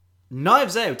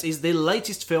Knives Out is the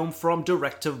latest film from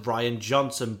director Rian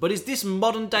Johnson, but is this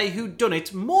modern day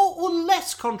whodunit more or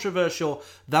less controversial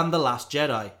than The Last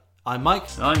Jedi? I'm Mike.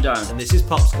 I'm Darren. And this is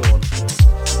Popscorn.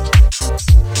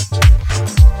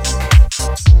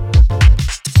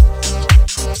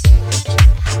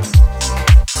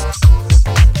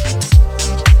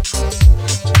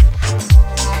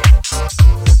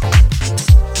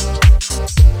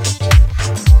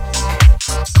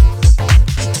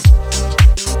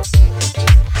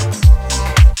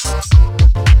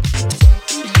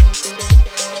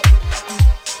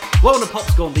 Welcome to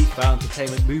Popscorn, the Fair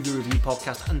Entertainment movie review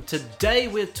podcast, and today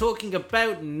we're talking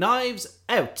about Knives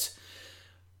Out.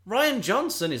 Rian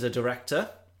Johnson is a director.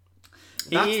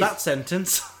 That's that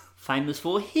sentence. Famous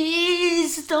for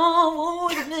his Star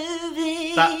Wars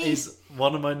movie. That is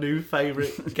one of my new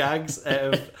favourite gags.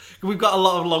 We've got a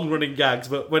lot of long-running gags,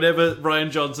 but whenever Rian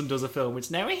Johnson does a film,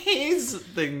 it's now his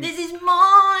thing. This is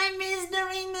my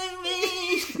mystery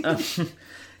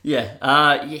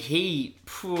movie.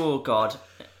 Poor God.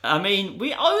 I mean,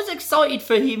 I was excited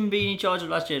for him being in charge of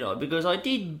Last Jedi because I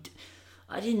didn't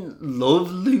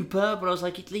love Looper, but I was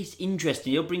like, at least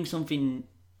interesting. He'll bring something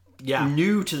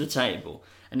new to the table.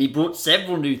 And he brought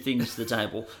several new things to the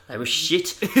table. They were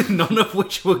shit. None of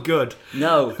which were good.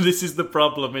 No. This is the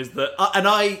problem, is that... and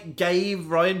I gave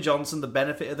Rian Johnson the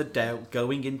benefit of the doubt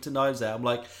going into Knives Out. I'm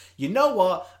like, you know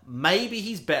what? Maybe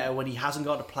he's better when he hasn't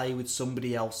got to play with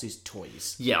somebody else's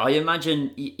toys. Yeah, I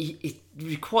imagine it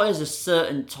requires a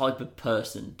certain type of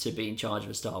person to be in charge of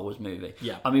a Star Wars movie.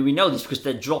 Yeah. I mean, we know this because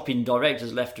they're dropping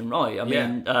directors left and right. I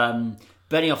mean,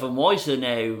 Benioff and Weiss are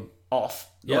now off.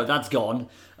 Yeah. Like, that's gone.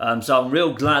 So I'm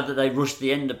real glad that they rushed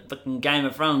the end of fucking Game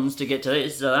of Thrones to get to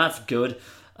this. So that's good.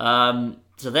 So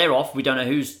they're off. We don't know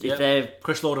if they're...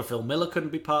 Chris Lord and Phil Miller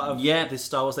couldn't be part of this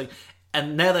Star Wars thing.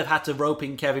 And now they've had to rope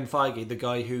in Kevin Feige, the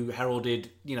guy who heralded,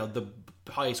 the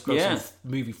highest grossing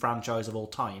movie franchise of all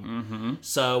time. Mm-hmm.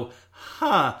 So,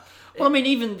 Well, I mean,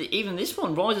 even this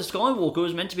one, Rise of Skywalker,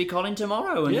 was meant to be Colin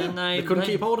tomorrow, and then they couldn't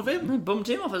keep hold of him. They bumped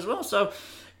him off as well. So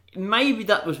maybe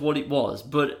that was what it was.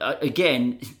 But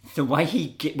again, the way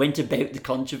he went about the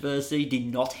controversy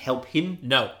did not help him.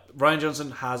 No. Rian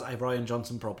Johnson has a Rian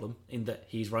Johnson problem in that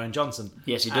he's Rian Johnson.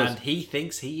 Yes, he does. And he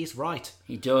thinks he is right.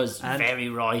 He does. Very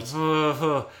right.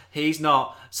 He's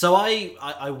not. So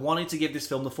I wanted to give this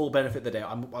film the full benefit of the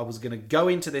doubt. I was going to go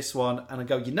into this one and I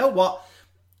go, you know what?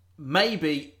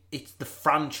 Maybe it's the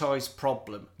franchise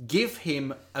problem. Give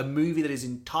him a movie that is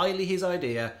entirely his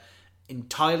idea,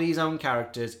 entirely his own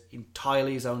characters,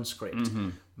 entirely his own script.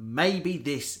 Mm-hmm. Maybe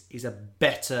this is a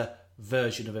better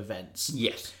version of events.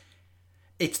 Yes.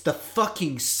 It's the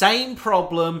fucking same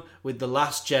problem with The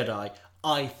Last Jedi.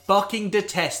 I fucking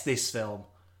detest this film.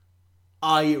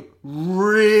 I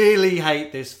really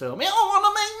hate this film. I want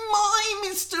to make my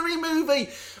mystery movie.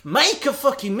 Make a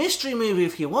fucking mystery movie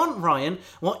if you want, Rian.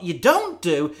 What you don't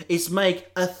do is make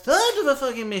a third of a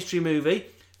fucking mystery movie,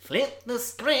 flip the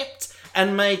script,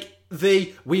 and make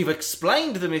we've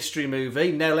explained the mystery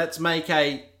movie, now let's make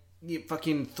a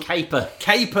fucking...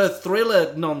 caper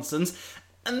thriller nonsense,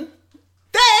 and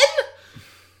then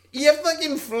you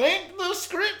fucking flip the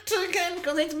script again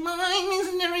because it's my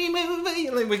mystery movie,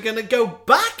 and then we're going to go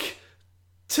back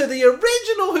to the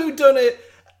original whodunit,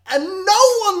 and no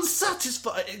one's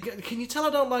satisfied. Can you tell I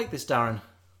don't like this, Darren?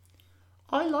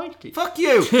 I liked it. Fuck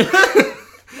you!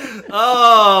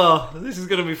 Oh, this is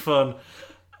going to be fun.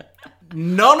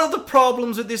 None of the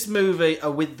problems with this movie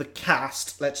are with the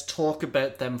cast. Let's talk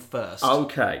about them first.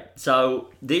 Okay,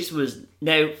 so this was...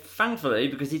 Now, thankfully,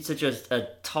 because it's such a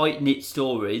tight-knit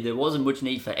story, there wasn't much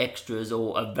need for extras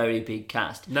or a very big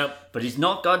cast. Nope. But it's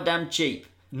not goddamn cheap.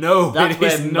 No, That's it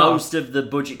where is not. most of the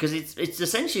budget... Because it's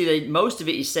essentially... most of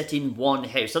it is set in one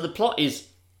house. So the plot is...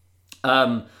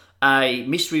 a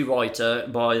mystery writer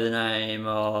by the name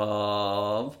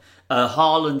of...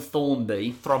 Harlan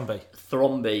Thrombey.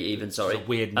 Thrombey, even, sorry. It's a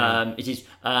weird name.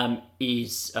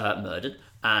 Is murdered,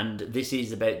 and this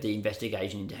is about the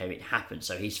investigation into how it happened.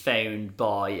 So he's found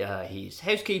by his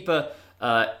housekeeper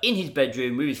in his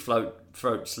bedroom with his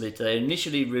throat slit. They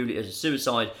initially ruled it as a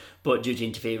suicide, but due to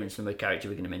interference from a character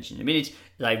we're going to mention in a minute,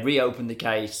 they reopened the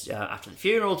case after the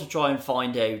funeral to try and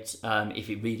find out if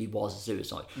it really was a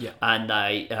suicide. Yeah. And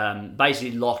they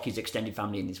basically lock his extended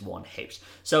family in this one house.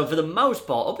 So for the most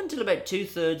part, up until about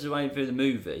 2/3 of the way through the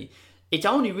movie, it's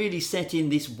only really set in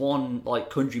this one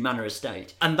country manor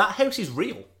estate. And that house is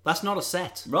real. That's not a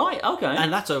set. Right, okay.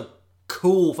 And that's a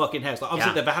cool fucking house.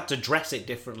 Obviously, they've had to dress it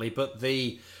differently, but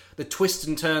the twists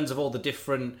and turns of all the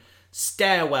different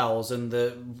stairwells and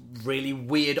the really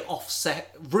weird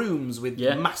offset rooms with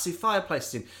massive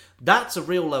fireplaces in, that's a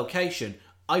real location.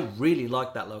 I really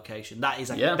like that location. That is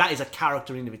a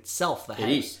character in of itself. The house. It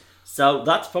is. So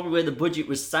that's probably where the budget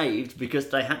was saved, because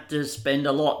they had to spend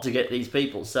a lot to get these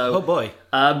people. So, Oh boy.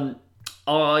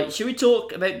 Should we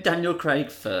talk about Daniel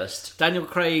Craig first? Daniel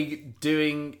Craig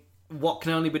doing what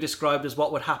can only be described as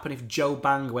what would happen if Joe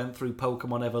Bang went through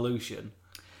Pokemon Evolution.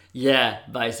 Yeah,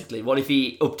 basically. What if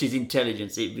he upped his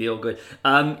intelligence? It'd be all good.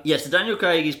 So Daniel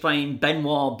Craig is playing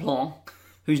Benoit Blanc,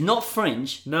 who's not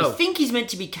French. No. I think he's meant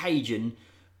to be Cajun,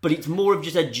 but it's more of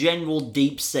just a general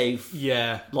deep south,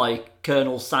 Yeah. like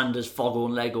Colonel Sanders,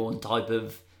 Foghorn Leghorn type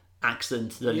of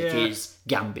accent that it Yeah. is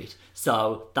Gambit.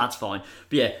 So that's fine.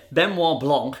 But yeah, Benoit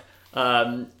Blanc.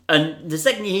 And the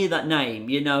second you hear that name,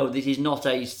 you know this is not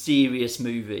a serious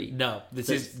movie. No, this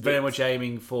is very much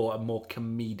aiming for a more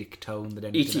comedic tone than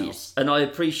anything else. And I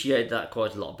appreciate that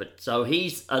quite a lot. But so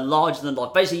he's a larger than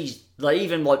life. Basically, they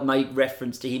even make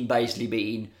reference to him basically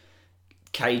being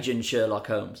Cajun Sherlock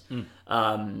Holmes.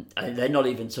 And they're not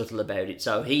even subtle about it.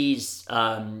 So he's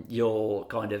your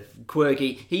kind of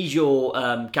quirky. He's your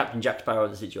Captain Jack Sparrow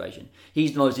of the situation.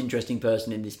 He's the most interesting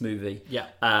person in this movie. Yeah.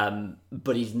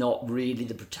 But he's not really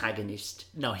the protagonist.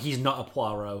 No, he's not a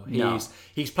Poirot. No.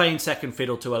 He's playing second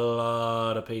fiddle to a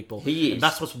lot of people. He is. And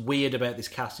that's what's weird about this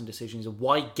casting decision, is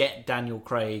why get Daniel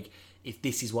Craig if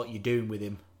this is what you're doing with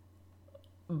him?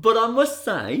 But I must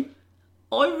say,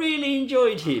 I really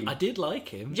enjoyed him. I did like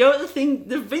him. Do you know what the thing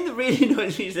that really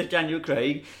annoys me is that Daniel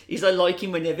Craig is I like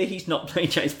him whenever he's not playing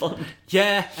James Bond.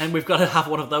 Yeah, and we've got to have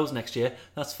one of those next year.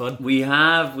 That's fun. We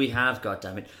have, God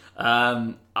damn it.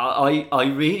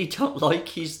 I really don't like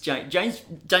his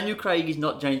Daniel Craig is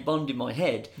not James Bond in my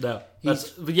head. No,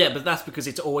 but that's because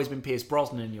it's always been Pierce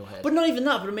Brosnan in your head. But not even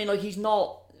that. But I mean, like, he's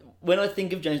not. When I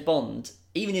think of James Bond,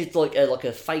 even if it's like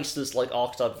a faceless like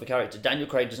archetype of a character, Daniel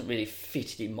Craig doesn't really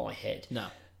fit it in my head. No.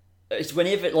 It's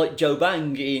whenever like Joe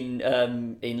Bang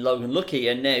in Logan Lucky,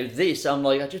 and now this, I'm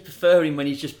like, I just prefer him when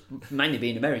he's just mainly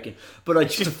being American, but I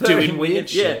just prefer doing him weird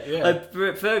shit. Yeah. I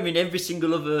prefer him in every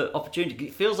single other opportunity.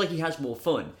 It feels like he has more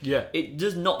fun. Yeah. It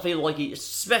does not feel like he,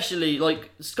 especially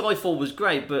like Skyfall was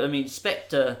great, but I mean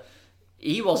Spectre,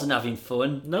 he wasn't having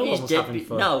fun. No one was having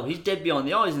fun. No, he's dead behind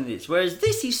the eyes in this. Whereas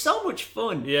this, he's so much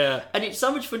fun. Yeah. And it's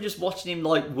so much fun just watching him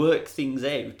like work things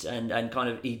out and kind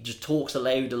of he just talks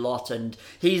aloud a lot, and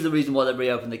he's the reason why they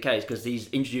reopened the case, because he's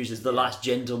introduced as the last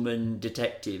gentleman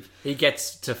detective. He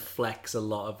gets to flex a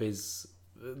lot of his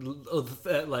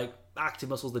like acting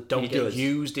muscles that don't get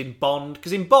used in Bond,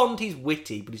 because in Bond he's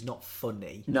witty but he's not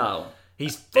funny. No.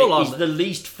 He's full on. He's the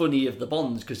least funny of the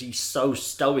Bonds because he's so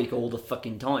stoic all the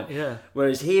fucking time. Yeah.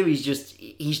 Whereas here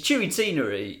he's chewing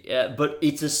scenery, but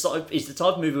it's the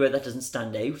type of movie where that doesn't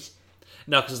stand out.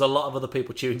 No, because there's a lot of other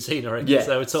people chewing scenery. Yeah.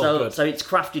 So it's all good. So it's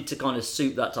crafted to kind of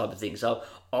suit that type of thing. So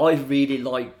I really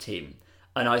liked him,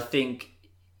 and I think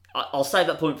I'll save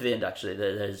that point for the end. Actually,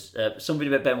 there's something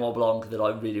about Benoit Blanc that I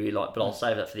really really like, but I'll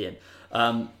save that for the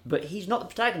end. But he's not the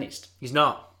protagonist. He's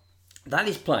not. That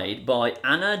is played by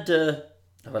Anna de...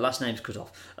 her last name's cut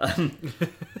off.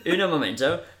 Uno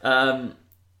Momento.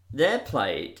 They're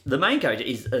played... The main character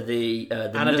is the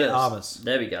Anna nurse. de Armas.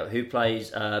 There we go. Who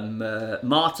plays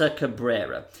Marta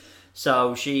Cabrera.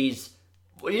 So she's...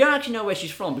 Well, you don't actually know where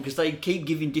she's from because they keep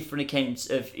giving different accounts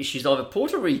of... She's either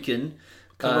Puerto Rican...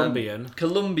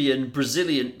 Colombian,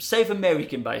 Brazilian, South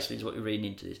American basically is what we're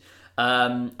reading into this.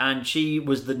 And she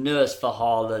was the nurse for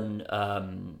Harlan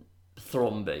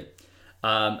Thrombey.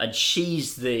 And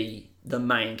she's the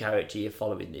main character you're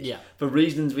following this. Yeah. For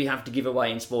reasons we have to give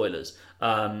away in spoilers.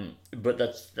 But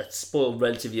that's spoiled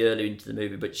relatively early into the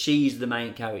movie. But she's the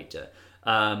main character.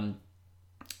 Now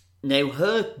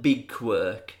her big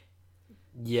quirk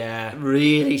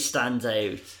really stands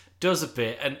out. Does a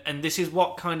bit. And this is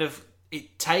what kind of...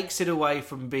 It takes it away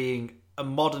from being a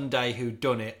modern day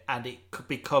whodunit and it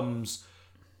becomes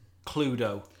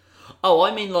Cluedo. Oh,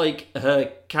 I mean like her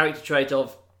character trait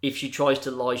of if she tries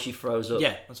to lie, she throws up.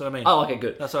 Yeah, that's what I mean. Oh, okay,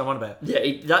 good. That's what I'm on about.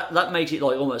 Yeah, that makes it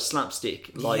like almost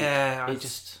slapstick. Like,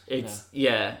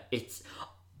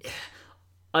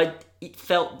 it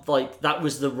felt like that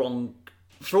was the wrong.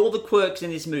 For all the quirks in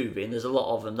this movie, and there's a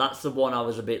lot of them, that's the one I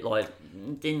was a bit like,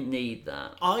 didn't need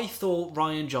that. I thought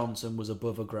Rian Johnson was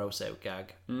above a gross out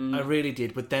gag. I really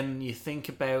did. But then you think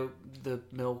about the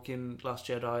milk in Last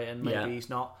Jedi, and maybe he's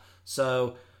not.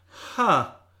 So,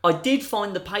 I did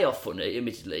find the payoff funny,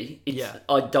 admittedly.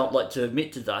 I don't like to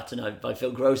admit to that, and I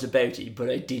feel gross about it, but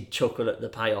I did chuckle at the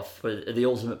payoff, for the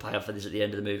ultimate payoff for this at the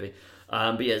end of the movie.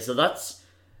 But yeah, so that's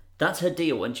her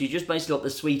deal, and she's just basically like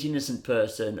the sweet innocent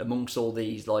person amongst all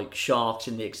these like sharks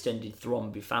in the extended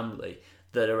Thrombey family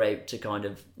that are out to kind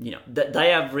of, you know, they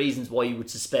have reasons why you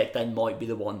would suspect they might be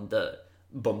the one that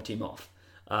bumped him off.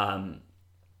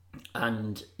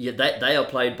 And yeah, they are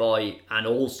played by an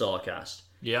all-star cast.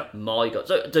 Yep. My God.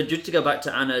 So just to go back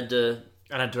to Anna de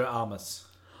Armas.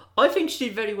 I think she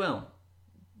did very well.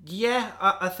 Yeah,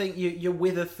 I think you're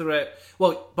with her throughout.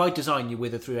 Well, by design, you're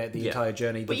with her throughout the entire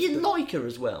journey. But you like her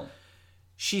as well.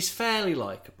 She's fairly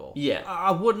likeable. Yeah.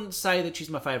 I wouldn't say that she's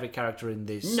my favourite character in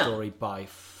this story by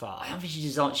far. I don't think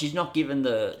she's not given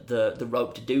the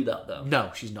rope to do that, though.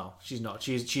 No, she's not. She's not.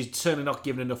 She's certainly not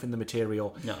given enough in the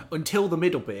material. No. Until the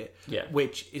middle bit, Yeah.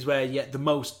 which is where you get the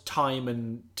most time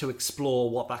and to explore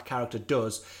what that character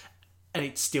does, and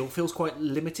it still feels quite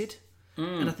limited.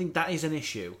 And I think that is an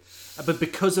issue. But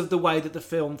because of the way that the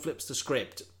film flips the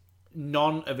script,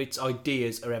 none of its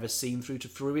ideas are ever seen through to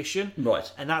fruition.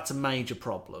 Right. And that's a major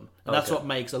problem. And that's what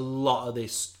makes a lot of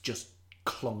this just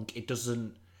clunk. It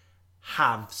doesn't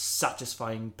have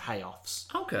satisfying payoffs.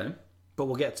 Okay. But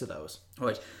we'll get to those.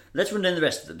 Right. Let's run down the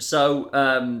rest of them. So,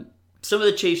 some of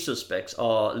the chief suspects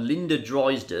are Linda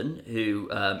Drysdale, who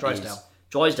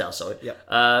Drysdale, sorry. Yep.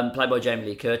 Played by Jamie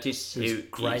Lee Curtis, who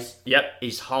great.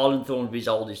 is Harlan Thornby's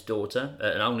oldest daughter,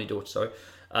 an only daughter. Sorry.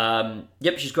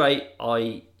 She's great.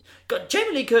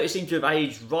 Jamie Lee Curtis seemed to have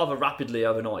aged rather rapidly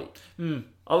overnight.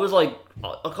 I was like,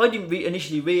 I didn't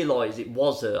initially realise it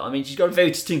was her. I mean, she's got a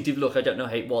very distinctive look. I don't know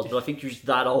how it was, but I think she was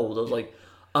that old. I was like,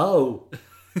 oh,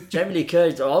 Jamie Lee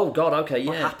Curtis. Oh God, okay, yeah.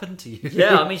 What happened to you?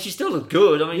 Yeah, I mean, she still looked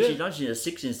good. I mean, she's not in her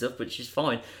 60s and stuff, but she's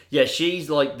fine. Yeah, she's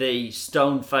like the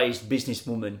stone-faced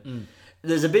businesswoman.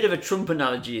 There's a bit of a Trump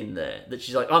analogy in there that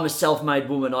she's like, I'm a self-made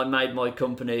woman. I made my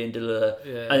company and and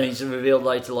then it's revealed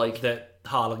later like that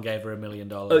Harlan gave her $1 million.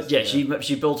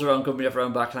 She built her own company off her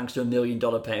own back thanks to $1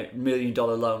 million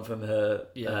loan from her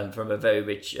from a very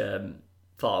rich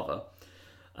father.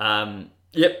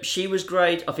 She was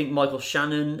great. I think Michael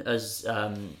Shannon as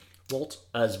Walt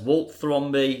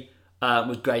Thrombey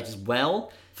was great as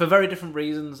well. For very different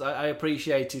reasons. I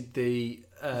appreciated the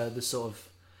sort of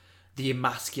the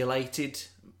emasculated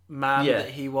man that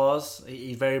he was.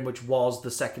 He very much was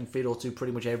the second fiddle to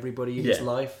pretty much everybody in his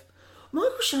life.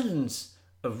 Michael Shannon's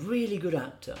a really good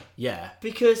actor. Yeah.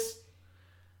 Because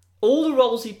all the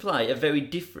roles he plays are very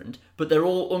different, but they're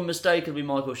all unmistakably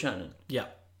Michael Shannon. Yeah.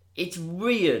 It's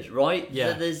weird, right?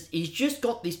 Yeah. He's just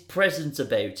got this presence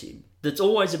about him that's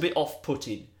always a bit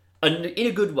off-putting. And in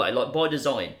a good way, like by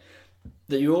design.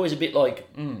 That you're always a bit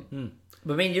like,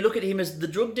 But I mean, you look at him as the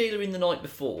drug dealer in The Night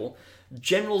Before,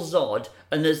 General Zod,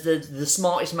 and there's the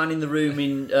smartest man in the room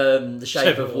in The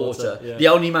Shape of Water. Yeah. The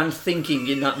only man thinking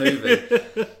in that movie.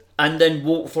 And then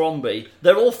Walt Thrombey.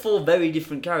 They're all four very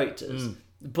different characters.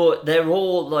 But they're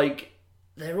all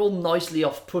nicely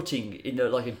off-putting in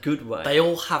a good way. They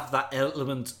all have that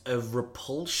element of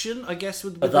repulsion, I guess,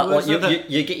 with that, like,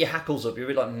 you get your hackles up.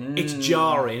 You're a bit like, It's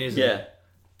jarring, isn't it?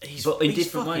 But in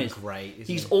different ways. Great.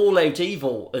 He's all out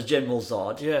evil as General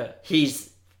Zod. Yeah.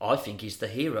 I think he's the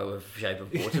hero of Shape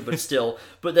of Water, but still.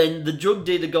 But then the drug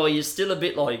dealer guy is still a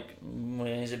bit like,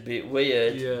 he's a bit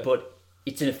weird, but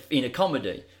it's in a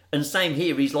comedy. And same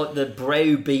here, he's like the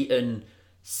browbeaten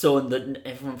son that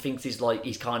everyone thinks he's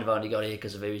kind of only got here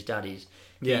because of who his dad is.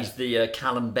 Yeah. He's the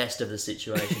Callum Best of the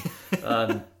situation.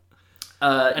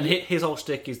 And his whole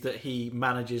shtick is that he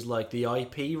manages the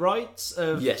IP rights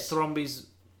of Thrombey's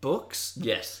books.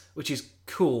 Yes. Which is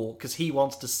cool because he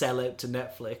wants to sell it to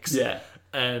Netflix. Yeah.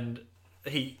 And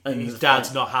his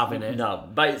dad's not having it. No,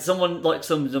 but someone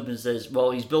sums up and says, well,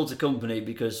 he's built a company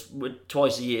because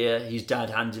twice a year his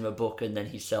dad hands him a book and then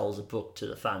he sells a book to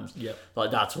the fans. Yeah.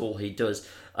 That's all he does.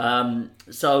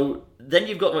 So then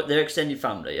you've got their extended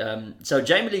family. So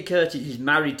Jamie Lee Curtis is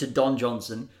married to Don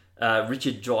Johnson,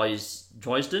 Richard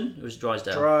Drysdale? It was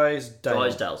Drysdale.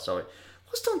 Drysdale, sorry.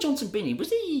 What's Don Johnson been in?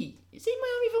 Is he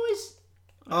Miami Vice?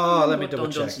 Let me double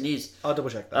Don check. Johnson is. I'll double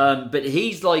check that. But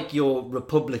he's like your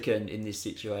Republican in this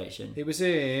situation. He was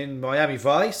in Miami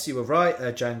Vice, you were right.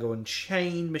 Django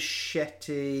Unchained,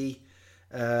 Machete.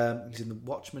 He's in the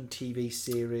Watchmen TV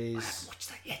series. I haven't watched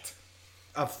that yet.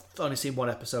 I've only seen one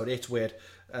episode. It's weird.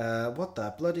 What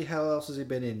the bloody hell else has he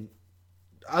been in?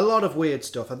 A lot of weird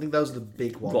stuff. I think those are the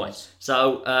big ones. Right.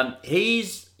 So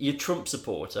he's your Trump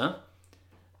supporter.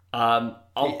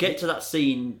 I'll get to that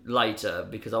scene later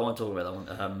because I want to talk about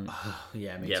that one.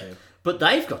 Yeah, me too. But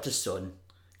they've got a son,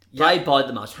 played by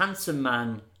the most handsome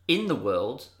man in the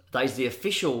world. That is the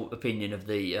official opinion of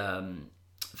the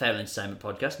Fair Entertainment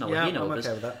podcast. Not what you know I'm of okay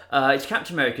us. with that. It's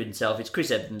Captain America himself. It's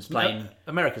Chris Evans playing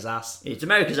America's ass. It's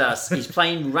America's ass. He's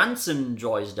playing Ransom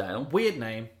Drysdale. Weird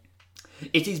name.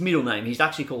 It's his middle name. He's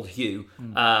actually called Hugh.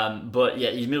 But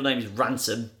yeah, his middle name is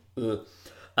Ransom.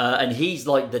 And he's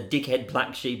like the dickhead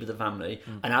black sheep of the family.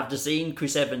 And after seeing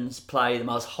Chris Evans play the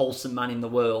most wholesome man in the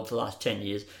world for the last 10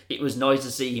 years, it was nice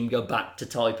to see him go back to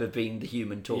type of being the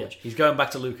Human Torch. He's going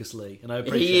back to Lucas Lee, and I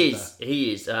appreciate that.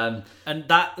 He is. And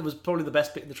that was probably the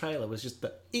best bit in the trailer, was just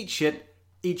the eat shit,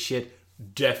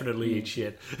 definitely eat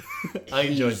shit. I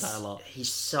enjoyed that a lot.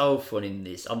 He's so fun in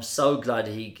this. I'm so glad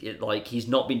he's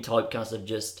not been typecast of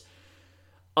just...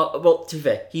 well, to be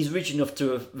fair, he's rich enough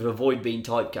to avoid being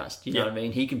typecast. You know what I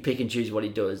mean? He can pick and choose what he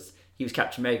does. He was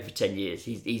Captain America for 10 years.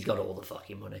 He's got all the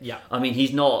fucking money. Yeah. I mean,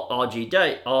 he's not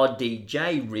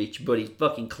RDJ rich, but he's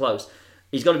fucking close.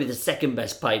 He's got to be the second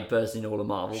best paid person in all of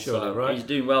Marvel. Sure, right. He's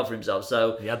doing well for himself.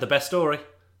 So He had the best story.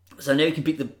 So now he can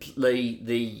pick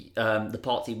the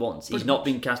parts he wants. He's not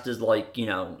been cast as like,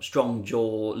 strong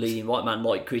jaw leading white man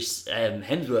like Chris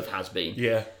Hemsworth has been.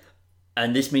 Yeah.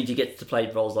 And this means he gets to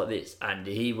play roles like this, and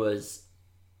he was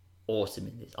awesome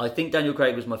in this. I think Daniel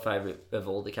Craig was my favourite of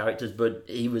all the characters, but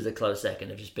he was a close second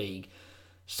of just being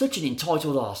such an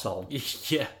entitled arsehole.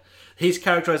 Yeah. His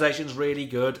characterization's really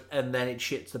good, and then it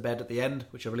shits the bed at the end,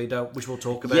 which we'll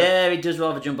talk about. Yeah, he does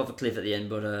rather jump off a cliff at the end,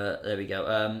 but there we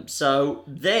go. So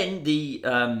then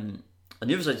on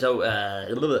the other side,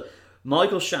 so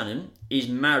Michael Shannon is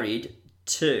married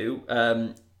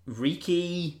to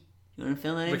Ricky. You want to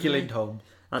film that? Ricky Lindholm.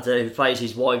 That's who plays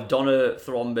his wife Donna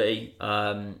Thromby.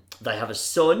 They have a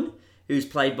son who's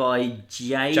played by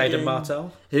Jaden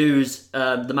Martell, who's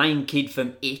the main kid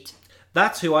from It.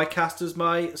 That's who I cast as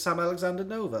my Sam Alexander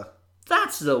Nova.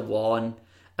 That's the one.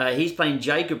 He's playing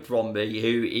Jacob Thromby,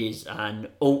 who is an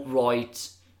alt-right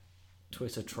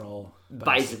Twitter troll.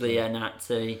 Basically a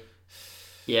Nazi.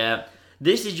 Yeah.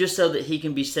 This is just so that he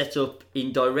can be set up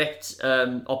in direct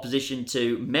opposition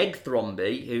to Meg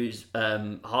Thromby, who's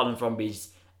Harlan Thromby's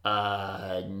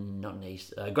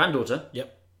granddaughter.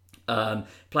 Yep.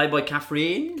 Played by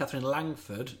Catherine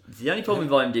Langford. The only problem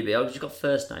with IMDb is she's got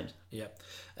first names. Yeah.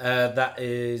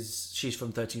 She's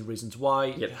from 13 Reasons Why.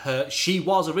 Yep. She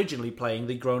was originally playing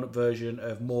the grown-up version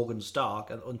of Morgan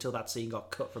Stark until that scene got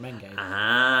cut from Endgame.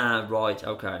 Ah, right,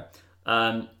 okay.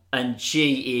 And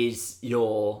she is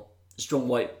your strong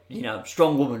white,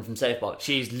 strong woman from South Park.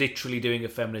 She's literally doing a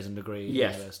feminism degree at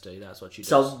university. That's what she does.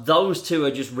 So those two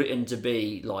are just written to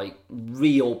be like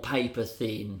real paper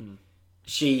thin.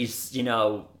 She's,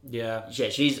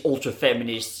 she's ultra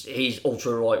feminist. He's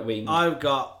ultra right wing. I've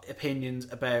got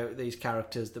opinions about these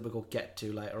characters that we're going to get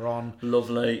to later on.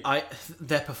 Lovely.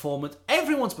 Their performance.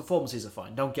 Everyone's performances are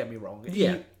fine. Don't get me wrong.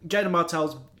 Yeah. Jaden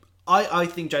Martell's. I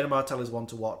think Jaden Martell is one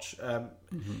to watch.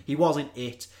 He was in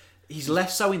It. He's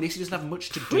less so in this. He doesn't have much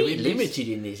to do in this. Limited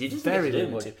in this. He doesn't Very get to do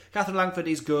limited. much. Catherine Langford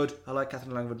is good. I like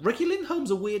Catherine Langford. Ricky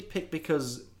Lindholm's a weird pick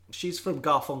because she's from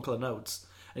Garfunkel and Oates,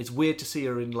 and it's weird to see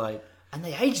her in like. And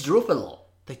they aged her up a lot.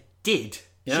 They did.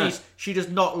 Yeah. She does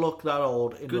not look that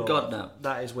old. Good God, no.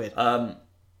 That is weird. I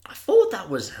thought that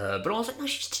was her, but I was like, no,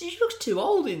 she looks too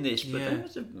old in this. But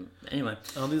anyway.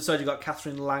 And on the other side, you've got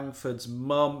Catherine Langford's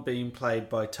mum being played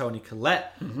by Toni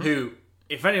Collette, who,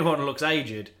 if anyone looks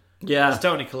aged, it's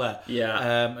Toni Collette.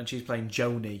 Yeah. And she's playing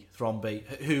Joni Thromby,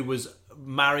 who was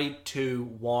married to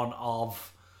one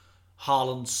of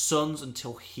Harlan's sons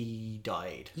until he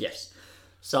died. Yes.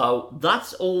 So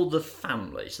that's all the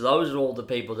family. So those are all the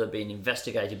people that have been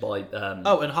investigated by...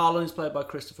 and Harlan is played by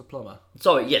Christopher Plummer.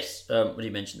 Sorry, yes. When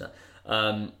you mentioned that.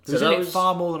 So in it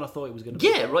far more than I thought it was going to be.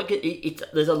 Yeah, right.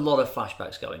 There's a lot of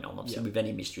flashbacks going on, obviously, with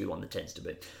any mystery one, there tends to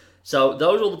be. So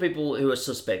those are all the people who are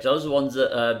suspects. Those are the ones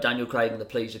that Daniel Craig and the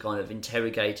police are kind of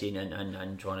interrogating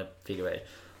and trying to figure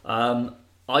out.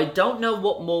 I don't know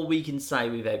what more we can say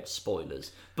without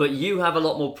spoilers, but you have a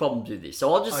lot more problems with this.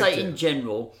 So I'll just say in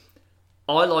general...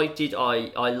 I liked it.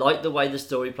 I liked the way the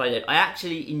story played out. I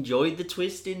actually enjoyed the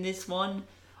twist in this one.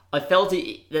 I felt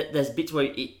that there's bits where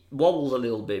it wobbles a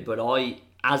little bit, but I,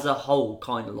 as a whole,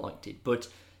 kind of liked it. But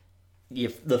the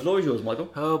floor is yours, Michael.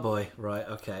 Oh boy, right,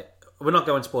 okay. We're not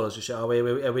going spoilers, just are we?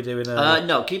 Are we doing a...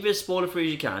 No, keep it as spoiler-free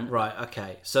as you can. Right,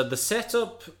 okay. So the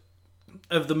setup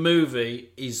of the movie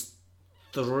is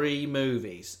 3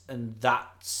 movies, and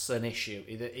that's an issue.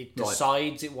 It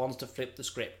decides it wants to flip the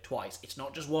script twice. It's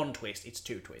not just one twist, it's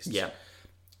 2 twists. Yeah.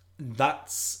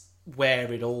 That's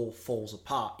where it all falls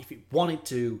apart. If it wanted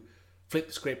to flip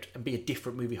the script and be a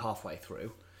different movie halfway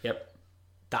through,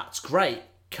 that's great.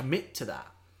 Commit to that.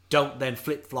 Don't then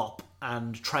flip-flop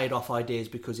and trade off ideas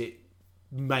because it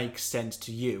makes sense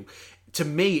to you. To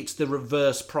me, it's the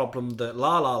reverse problem that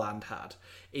La La Land had,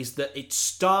 is that it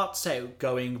starts out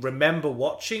going, remember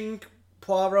watching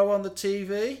Poirot on the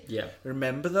TV? Yeah.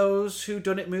 Remember those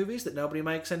whodunit movies that nobody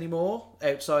makes anymore,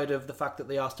 outside of the fact that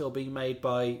they are still being made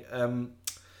by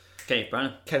Kenneth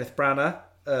Branagh. Kenneth Branagh.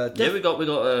 Yeah, we got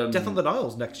Death on the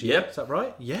Nile's next year. Yep. Is that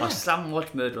right? Yeah. I still haven't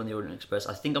watched Murder on the Orient Express.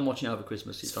 I think I'm watching it over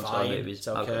Christmas. It's on Sky Fine. Movies. It's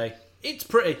okay. It's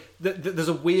pretty. There's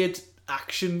a weird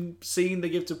action scene they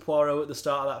give to Poirot at the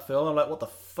start of that film. I'm like, what the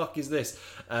fuck is this?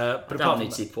 But I apart don't from need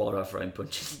to see Poirot throwing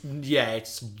punches. yeah,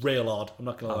 it's real odd. I'm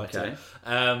not going to lie to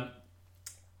Okay. you.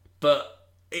 But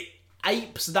it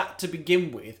apes that to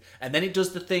begin with, and then it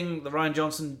does the thing that Rian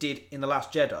Johnson did in The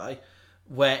Last Jedi,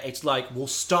 where it's like, we'll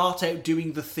start out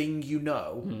doing the thing you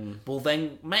know, we'll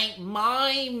then make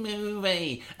my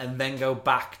movie, and then go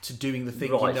back to doing the thing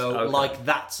you Right, know, okay. like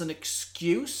that's an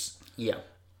excuse. Yeah.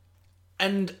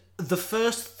 And the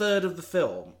first third of the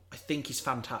film, I think, is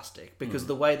fantastic because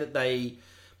the way that they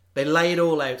lay it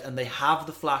all out and they have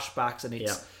the flashbacks and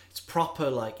it's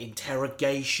proper like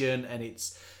interrogation and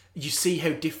you see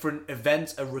how different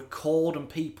events are recalled and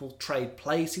people trade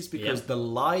places because the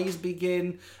lies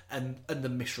begin and the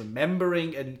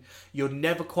misremembering and you're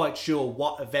never quite sure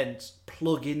what events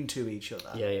plug into each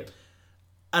other. Yeah.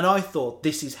 And I thought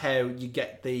this is how you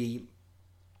get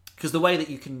because the way that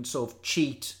you can sort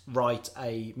of write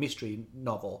a mystery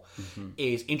novel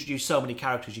is introduce so many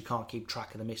characters you can't keep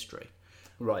track of the mystery.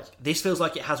 Right. This feels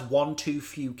like it has one too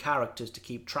few characters to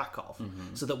keep track of,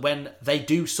 so that when they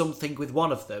do something with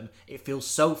one of them, it feels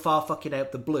so far fucking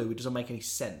out the blue, it doesn't make any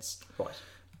sense. Right.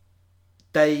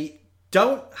 They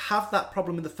don't have that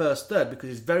problem in the first third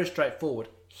because it's very straightforward.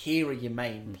 Here are your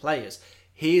main players.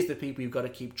 Here's the people you've got to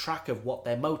keep track of what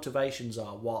their motivations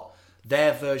are, what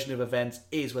their version of events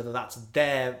is, whether that's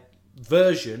their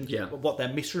version of what they're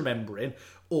misremembering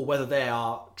or whether they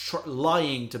are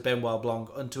lying to Benoit Blanc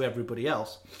and to everybody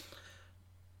else.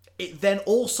 It then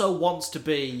also wants to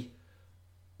be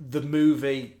the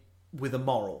movie with a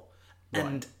moral. Right.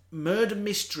 And murder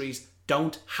mysteries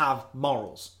don't have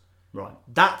morals. Right.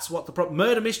 That's what the problem.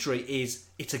 Murder mystery is.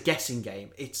 It's a guessing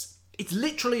game. It's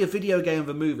literally a video game of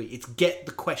a movie. It's get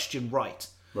the question right.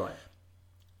 Right.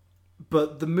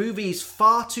 But the movie is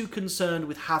far too concerned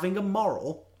with having a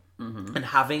moral and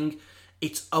having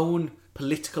its own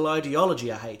political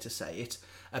ideology, I hate to say it,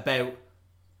 about,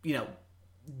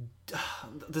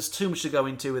 there's too much to go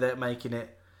into without making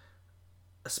it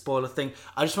a spoiler thing.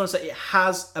 I just want to say it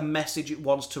has a message it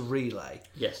wants to relay.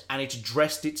 Yes. And it's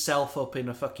dressed itself up in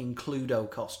a fucking Cluedo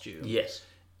costume. Yes.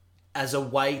 As a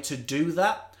way to do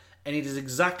that. And it is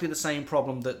exactly the same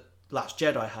problem that Last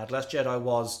Jedi had. Last Jedi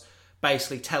was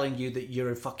basically telling you that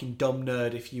you're a fucking dumb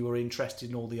nerd if you were interested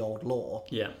in all the old lore.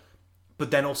 Yeah. But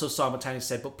then also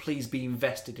simultaneously said, but please be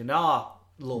invested in our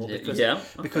lore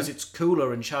because it's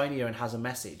cooler and shinier and has a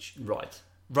message. Right.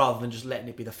 Rather than just letting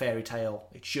it be the fairy tale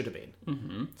it should have been.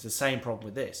 Mm-hmm. It's the same problem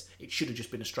with this. It should have just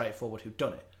been a straightforward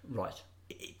whodunit. Right.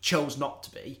 It chose not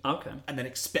to be. Okay. And then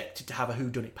expected to have a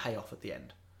whodunit payoff at the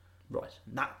end. Right.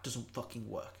 And that doesn't fucking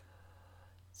work.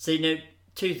 See, now,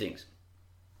 two things.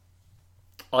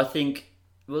 I think,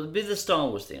 with the Star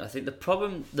Wars thing, I think the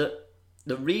problem that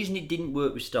the reason it didn't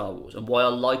work with Star Wars and why I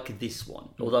like this one,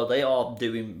 although they are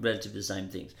doing relatively the same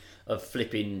things of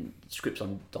flipping scripts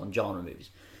on genre movies,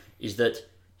 is that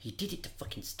he did it to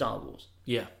fucking Star Wars.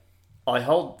 Yeah. I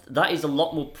hold that is a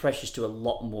lot more precious to a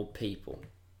lot more people.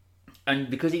 And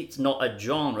because it's not a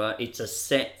genre, it's a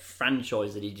set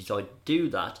franchise that he decided to do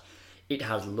that. It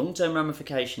has long-term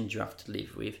ramifications you have to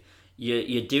live with.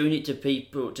 You're doing it to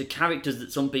people, to characters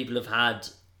that some people have had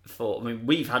for... I mean,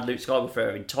 we've had Luke Skywalker for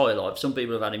our entire life. Some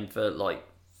people have had him for,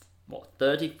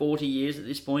 30, 40 years at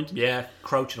this point. Yeah,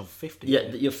 crouching on 50. Yeah,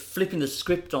 you're flipping the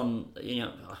script on...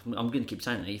 I'm going to keep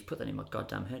saying that. You've put that in my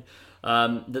goddamn head.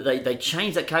 That they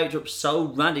changed that character up so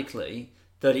radically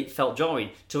that it felt jarring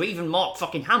to even Mark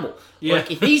fucking Hamill. Yeah.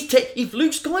 Like, if if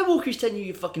Luke Skywalker is telling you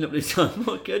you're fucking up Luke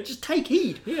Skywalker, just take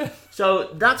heed. Yeah.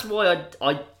 So that's why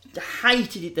I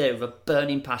hated it there with a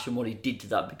burning passion what he did to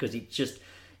that, because it's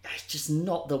just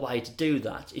not the way to do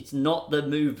that. It's not the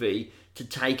movie to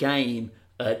take aim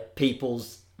at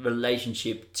people's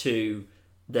relationship to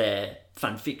their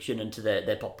fan fiction and to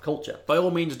their pop culture. By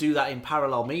all means, do that in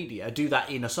parallel media. Do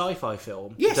that in a sci-fi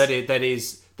film. Yes.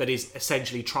 That is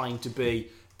essentially trying to be,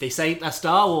 this ain't a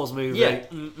Star Wars movie. Yeah.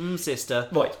 Sister.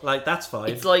 Right. Like, that's fine.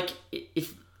 It's like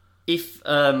if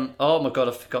oh my god,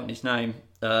 I've forgotten his name.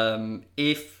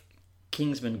 If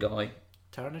Kingsman guy,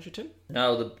 Taron Egerton?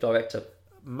 no, the director.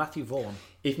 Matthew Vaughn.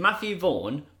 If Matthew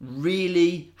Vaughn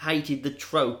really hated the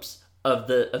tropes of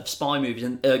spy movies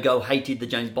and ergo hated the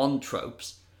James Bond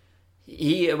tropes,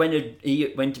 he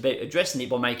went about addressing it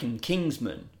by making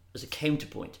Kingsman as a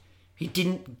counterpoint. He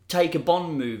didn't take a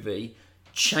Bond movie,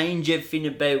 change everything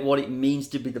about what it means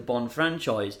to be the Bond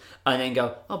franchise, and then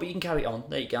go, oh, but you can carry it on.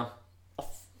 There you go.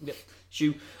 Off. Yep.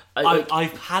 Shoot.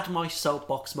 I've had my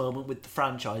soapbox moment with the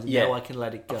franchise, and now I can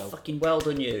let it go. Fucking well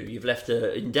done you. You've left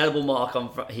an indelible mark on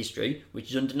history, which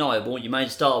is undeniable. You made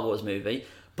a Star Wars movie,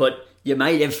 but you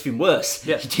made everything worse.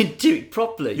 Yeah. You didn't do it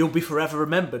properly. You'll be forever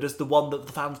remembered as the one that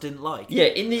the fans didn't like. Yeah,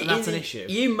 and that's an issue.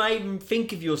 You made them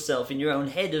think of yourself in your own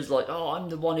head as like, oh, I'm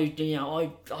the one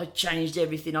who, I changed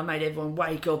everything. I made everyone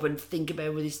wake up and think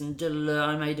about this and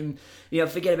I made them,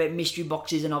 forget about mystery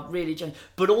boxes and I've really changed.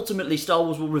 But ultimately, Star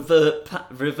Wars will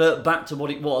revert back to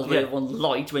what it was, when everyone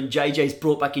liked, when JJ's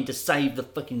brought back in to save the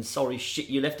fucking sorry shit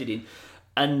you left it in.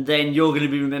 And then you're going to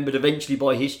be remembered eventually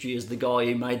by history as the guy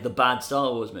who made the bad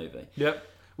Star Wars movie. Yep.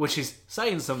 Which is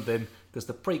saying something, because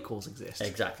the prequels exist.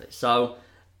 Exactly. So,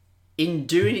 in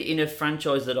doing it in a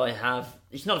franchise that I have...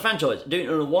 It's not a franchise. Doing it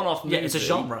in a one-off movie... Yeah, it's a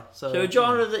genre. So a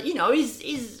genre that,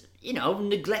 is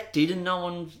neglected and no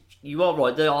one... You are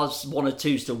right, there are one or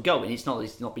two still going. It's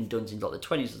not been done since like the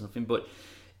 20s or something, but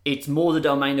it's more the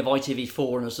domain of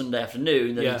ITV4 on a Sunday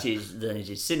afternoon than it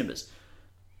is cinemas.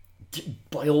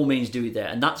 By all means do it there,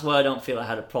 and that's why I don't feel I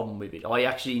had a problem with it. I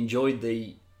actually enjoyed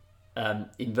the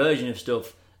inversion of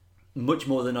stuff much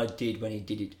more than I did when he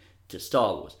did it to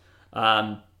Star Wars.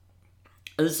 And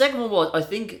the second one was, I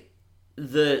think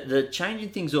the changing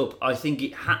things up, I think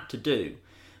it had to do,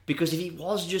 because if it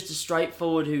was just a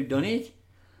straightforward whodunit,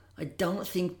 I don't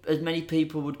think as many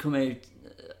people would come out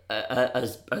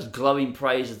as glowing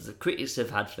praise as the critics have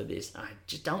had for this. I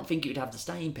just don't think it would have the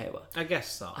staying power. I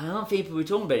guess so. I don't think people were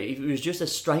talking about it. If it was just a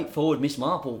straightforward Miss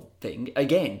Marple thing,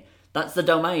 again, that's the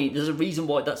domain. There's a reason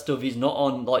why that stuff is not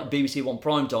on like BBC One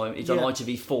primetime. It's on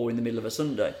ITV4 in the middle of a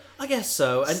Sunday. I guess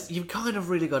so. And you've kind of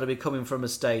really got to be coming from a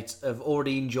state of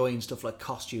already enjoying stuff like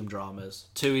costume dramas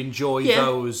to enjoy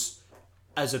those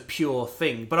as a pure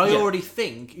thing. But I already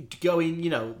think going,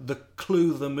 the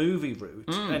Clue the movie route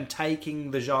and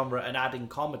taking the genre and adding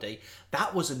comedy,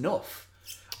 that was enough.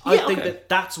 I think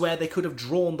that's where they could have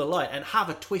drawn the line and have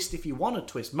a twist if you want a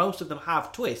twist. Most of them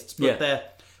have twists, but they're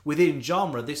within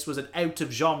genre. This was an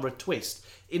out-of-genre twist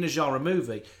in a genre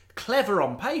movie. Clever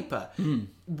on paper.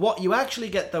 What you actually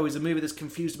get, though, is a movie that's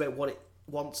confused about what it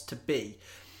wants to be.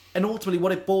 And ultimately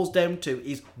what it boils down to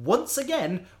is, once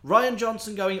again, Rian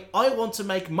Johnson going, I want to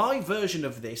make my version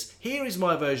of this. Here is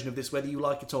my version of this, whether you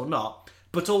like it or not.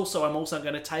 But also, I'm also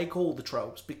going to take all the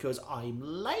tropes because I'm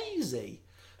lazy.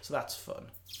 So that's fun.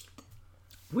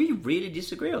 We really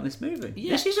disagree on this movie.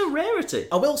 Yeah. This is a rarity.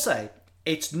 I will say,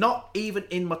 it's not even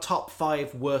in my top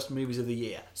 5 worst movies of the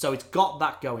year. So it's got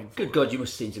that going for it. Good God, you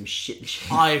must have seen some shit this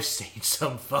year. I've seen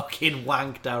some fucking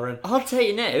wank, Darren. I'll tell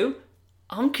you now,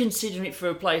 I'm considering it for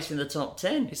a place in the top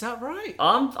 10. Is that right?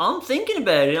 I'm thinking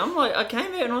about it. I'm like, I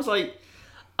came out and I was like,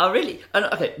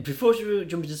 okay, before we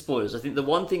jump into spoilers, I think the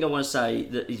one thing I want to say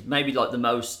that is maybe like the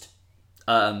most,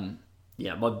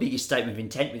 my biggest statement of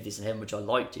intent with this and how much I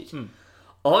liked it.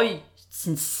 I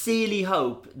sincerely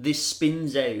hope this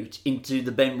spins out into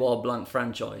the Benoit Blanc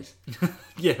franchise.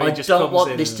 I don't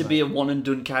want this to be a one and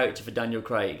done character for Daniel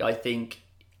Craig. I think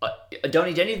I don't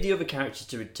need any of the other characters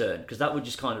to return because that would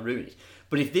just kind of ruin it.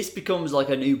 But if this becomes like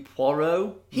a new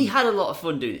Poirot, he had a lot of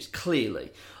fun doing this,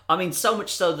 clearly. I mean, so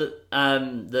much so that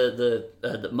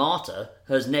that Marta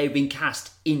has now been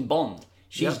cast in Bond.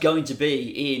 She's going to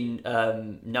be in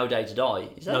No Day to Die.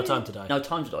 Is that No Time to Die. No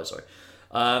Time to Die, sorry.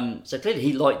 So clearly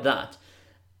he liked that.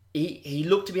 He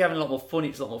looked to be having a lot more fun.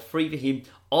 It's a lot more free for him.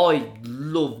 I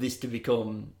love this to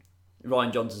become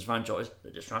Rian Johnson's franchise.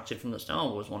 They're distracted from the Star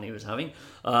Wars one he was having.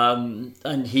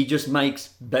 And he just makes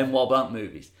Benoit Blanc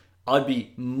movies. I'd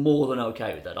be more than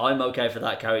okay with that. I'm okay for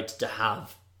that character to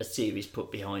have a series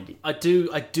put behind it. I do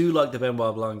like the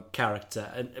Benoit Blanc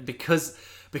character, and because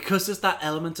there's that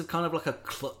element of kind of like a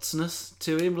klutzness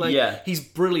to him. Like, he's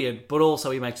brilliant, but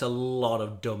also he makes a lot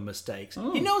of dumb mistakes.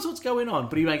 He knows what's going on,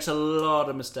 but he makes a lot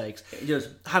of mistakes. He does.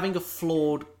 Having a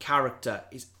flawed character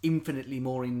is infinitely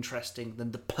more interesting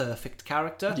than the perfect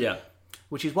character. Yeah.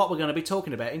 Which is what we're going to be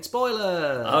talking about in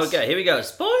spoilers. Okay, here we go.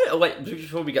 Spoiler. Oh, wait,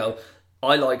 before we go,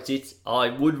 I liked it. I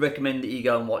would recommend that you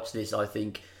go and watch this. I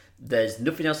think there's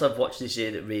nothing else I've watched this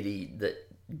year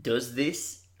that does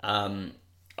this.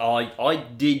 I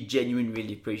did genuinely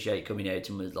really appreciate coming out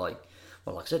and was like,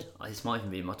 well, like I said, this might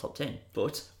even be in my top 10.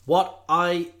 But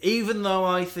even though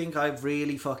I think I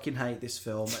really fucking hate this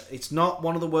film, it's not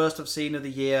one of the worst I've seen of the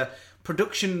year.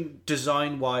 Production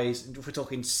design wise, if we're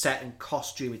talking set and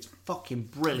costume, it's fucking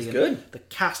brilliant. It's good. The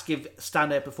cast give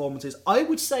standout performances. I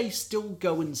would say still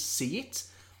go and see it.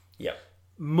 Yeah.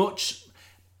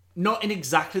 Not in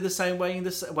exactly the same way. In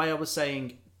the way I was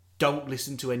saying, don't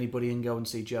listen to anybody and go and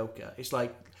see Joker. It's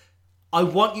like, I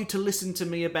want you to listen to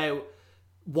me about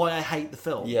why I hate the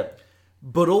film. Yeah.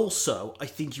 But also, I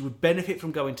think you would benefit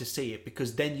from going to see it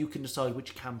because then you can decide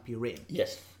which camp you're in.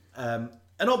 Yes. And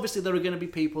obviously there are going to be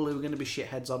people who are going to be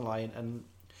shitheads online and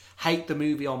hate the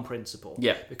movie on principle.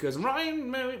 Yeah. Because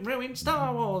Ryan ruined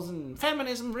Star Wars and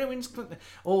feminism ruins...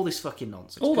 all this fucking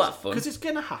nonsense. All that fun. Because it's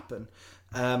going to happen.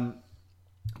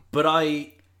 But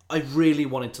I really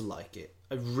wanted to like it.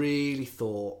 I really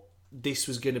thought this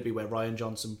was going to be where Rian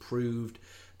Johnson proved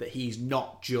that he's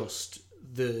not just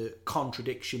the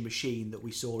contradiction machine that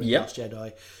we saw in Last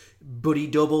Jedi, but he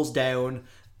doubles down.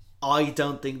 I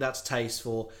don't think that's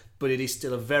tasteful, but it is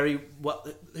still a very...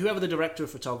 whoever the director of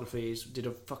photography is did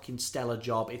a fucking stellar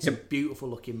job. It's a beautiful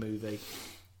looking movie.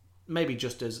 Maybe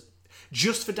just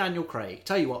for Daniel Craig.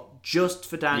 Tell you what, just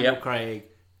for Daniel Craig,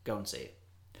 go and see it.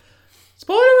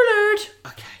 Spoiler alert!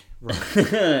 Okay,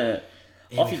 right.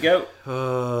 Off you go.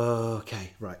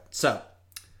 Okay, right. So,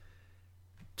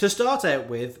 to start out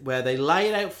with, where they lay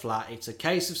it out flat, it's a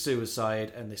case of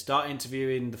suicide, and they start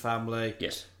interviewing the family.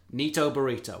 Yes. Neato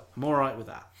burrito. I'm alright with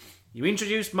that. You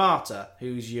introduce Marta,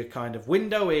 who's your kind of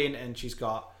window in, and she's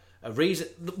got a reason...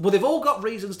 Well, they've all got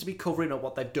reasons to be covering up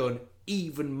what they've done,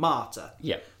 even Marta.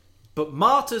 Yeah. But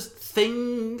Marta's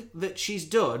thing that she's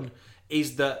done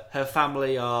is that her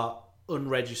family are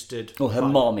unregistered... Or her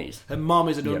mom is. Her mom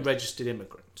is an unregistered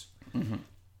immigrant. Mm-hmm.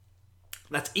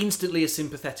 That's instantly a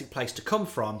sympathetic place to come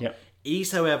from. Yep.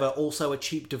 Is, however, also a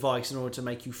cheap device in order to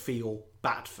make you feel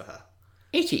bad for her.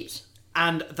 It is.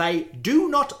 And they do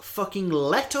not fucking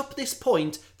let up this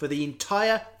point for the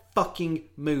entire fucking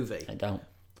movie. I don't.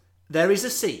 There is a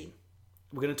scene,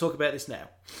 we're going to talk about this now,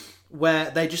 where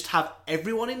they just have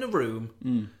everyone in the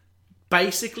room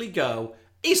basically go,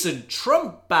 isn't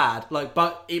Trump bad? Like,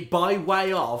 by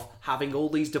way of having all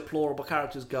these deplorable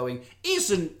characters going,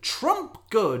 isn't Trump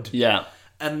good? Yeah.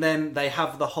 And then they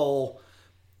have the whole,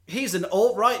 he's an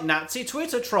alt-right Nazi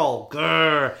Twitter troll.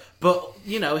 Grr. But,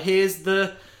 here's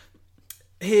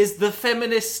the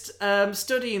feminist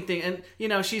studying thing,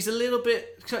 and she's a little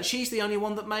bit. She's the only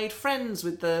one that made friends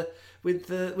with the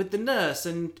nurse,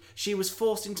 and she was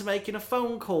forced into making a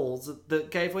phone call that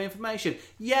gave away information.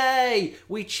 Yay!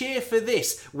 We cheer for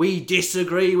this. We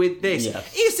disagree with this. Yeah.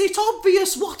 Is it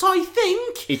obvious what I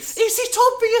think? Is it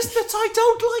obvious that I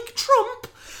don't like Trump?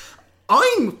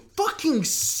 I'm fucking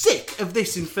sick of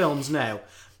this in films now.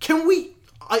 Can we?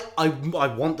 I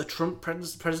want the Trump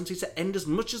presidency to end as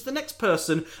much as the next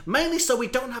person, mainly so we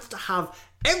don't have to have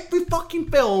every fucking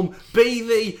film be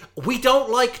the we don't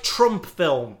like Trump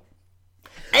film.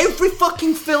 Every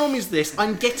fucking film is this.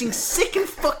 I'm getting sick and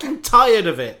fucking tired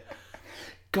of it.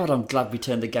 God, I'm glad we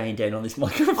turned the gain down on this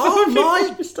microphone. Oh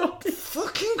my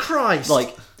fucking Christ.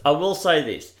 Like, I will say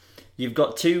this. You've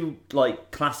got two,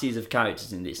 classes of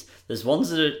characters in this. There's ones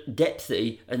that are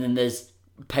depthy, and then there's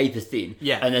paper thin.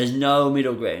 Yeah. And there's no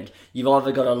middle ground. You've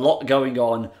either got a lot going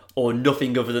on, or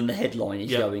nothing other than the headline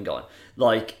is going on.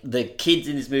 Like, the kids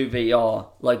in this movie are,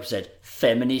 like we said,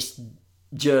 feminist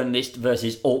journalist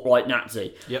versus alt-right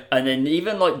Nazi. Yep. And then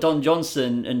even Don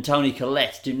Johnson and Toni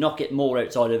Collette do not get more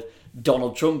outside of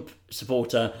Donald Trump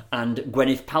supporter and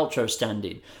Gwyneth Paltrow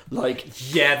stand-in.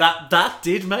 Yeah, that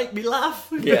did make me laugh.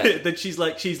 Yeah. That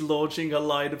she's launching a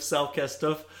line of self-care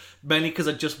stuff. Mainly because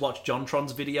I just watched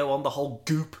JonTron's video on the whole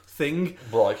goop thing.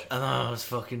 Right. And it was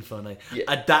fucking funny. Yeah.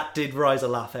 And that did rise a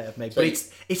laugh out of me. But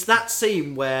it's that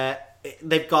scene where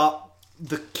they've got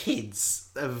the kids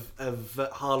of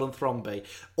Harlan Thrombey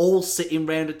all sitting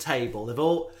round a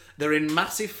table. They're in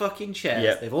massive fucking chairs.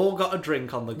 Yep. They've all got a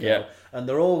drink on the go. Yep. And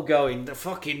they're all going, the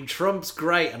fucking Trump's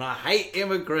great and I hate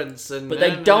immigrants. And But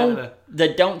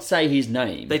they don't say his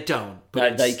name. They don't.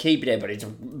 But they keep it there, but it's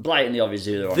blatantly obvious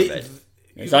who they're on about.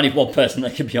 There's only one person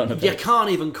that can be on about. You can't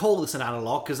even call this an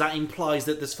analog because that implies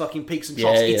that there's fucking peaks and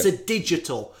troughs. It's a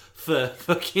digital for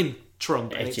fucking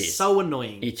Trump, and it's so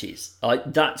annoying. It is.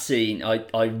 That scene,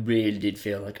 I really did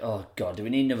feel like, oh God, do we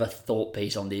need another thought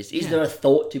piece on this? Is there a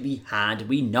thought to be had?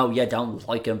 We know you don't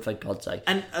like him, for God's sake.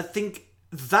 And I think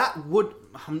that would...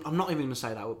 I'm not even going to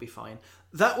say that would be fine.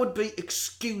 That would be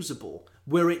excusable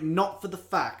were it not for the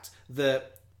fact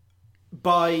that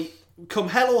by... come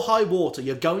hell or high water,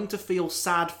 you're going to feel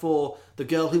sad for the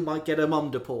girl who might get her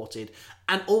mum deported.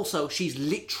 And also, she's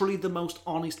literally the most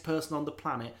honest person on the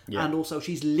planet. Yeah. And also,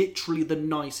 she's literally the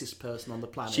nicest person on the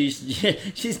planet.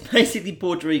 She's basically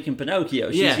Puerto Rican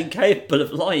Pinocchio. She's incapable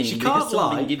of lying. She can't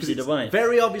lie. Gives it away.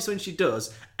 Very obvious when she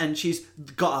does. And she's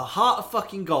got a heart of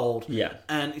fucking gold. Yeah.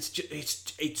 And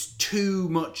it's too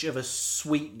much of a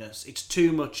sweetness. It's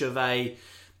too much of a...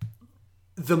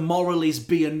 the moral is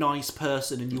be a nice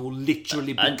person and you'll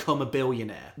literally become a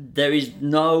billionaire. There is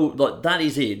no... that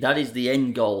is it. That is the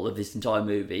end goal of this entire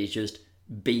movie, is just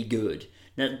be good.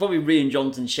 Now, it's probably Rian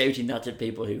Johnson shouting that at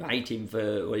people who hate him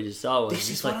for what he's Star Wars.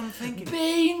 This is what I'm thinking.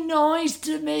 Be nice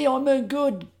to me, I'm a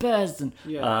good person.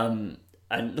 Yeah.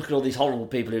 And look at all these horrible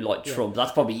people who like Trump.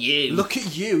 That's probably you. Look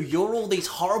at you. You're all these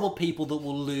horrible people that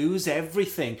will lose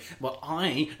everything. Well,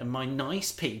 I and my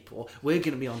nice people, we're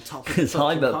going to be on top of the Because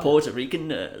I'm a Puerto Rican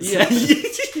nurse. Yeah,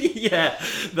 yeah.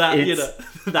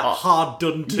 That hard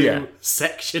done to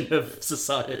section of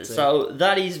society. So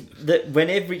that is that.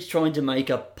 Whenever it's trying to make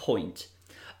a point,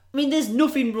 I mean, there's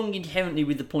nothing wrong inherently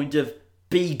with the point of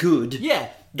be good. Yeah.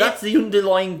 That's the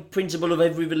underlying principle of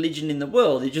every religion in the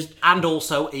world. It just And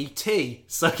also E.T.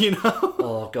 So,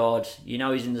 oh god,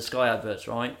 he's in the Sky adverts,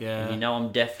 right? Yeah. And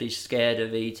I'm deathly scared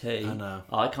of ET. I know.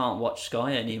 I can't watch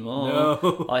Sky anymore.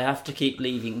 No. I have to keep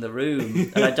leaving the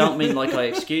room, and I don't mean like I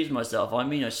excuse myself. I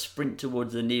mean I sprint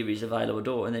towards the nearest available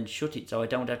door and then shut it so I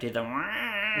don't have to hear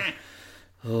the.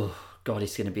 Oh god,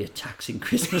 it's going to be a taxing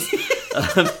Christmas.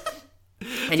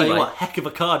 Anyway. Tell you what, heck of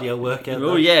a cardio workout.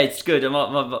 Oh yeah, it's good. My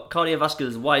cardiovascular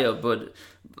is way up, but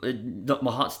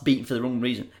my heart's beating for the wrong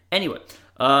reason. Anyway,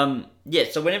 so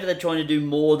whenever they're trying to do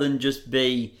more than just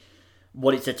be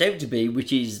what it sets out to be,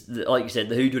 which is, like you said,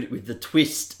 the whodunit with the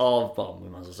twist of, well, we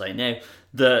might as well say now,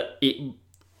 that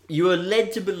you are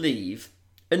led to believe,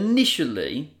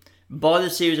 initially, by the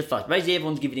series of facts. Basically,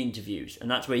 everyone's given interviews, and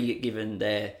that's where you get given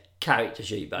their character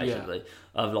sheet, basically,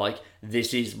 of like,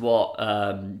 this is what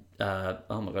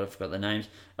oh my god, I forgot their names.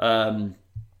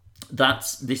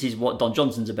 This is what Don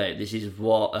Johnson's about. This is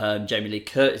what Jamie Lee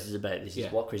Curtis is about. This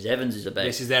is what Chris Evans is about.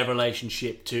 This is their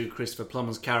relationship to Christopher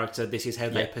Plummer's character. This is how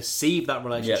they perceive that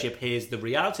relationship. Here's the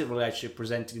reality of the relationship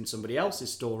presented in somebody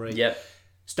else's story.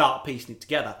 Start piecing it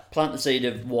together. Plant the seed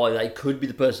of why they could be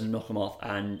the person to knock them off,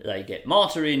 and they get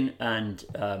martyring, and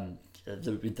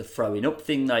with the throwing up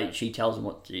thing, she tells them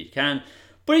what she can.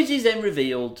 But it is then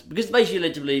revealed, because basically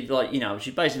led to believe,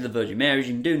 she's basically the Virgin Mary, she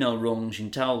can do no wrong, she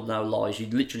can tell no lies, she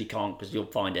literally can't, because you'll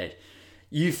find out.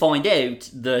 You find out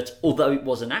that, although it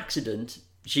was an accident,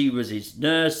 she was his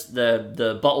nurse,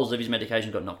 the bottles of his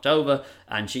medication got knocked over,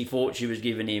 and she thought she was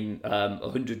giving him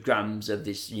 100 grams of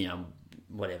this,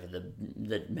 whatever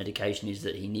the medication is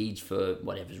that he needs for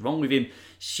whatever's wrong with him.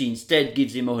 She instead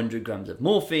gives him 100 grams of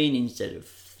morphine instead of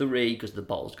 3, because the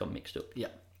bottles got mixed up. Yeah.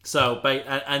 So,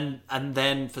 and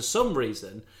then for some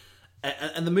reason,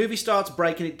 and the movie starts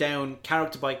breaking it down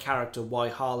character by character why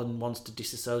Harlan wants to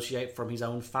disassociate from his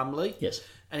own family. Yes.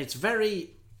 And it's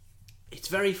very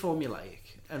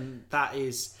formulaic, and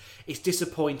it's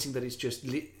disappointing that it's just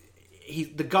the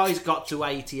guy's got to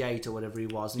 88 or whatever he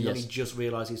was, and he only just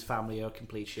realised his family are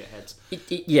complete shitheads.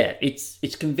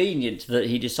 It's convenient that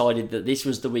he decided that this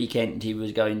was the weekend he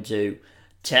was going to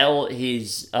tell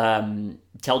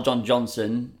John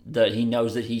Johnson that he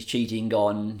knows that he's cheating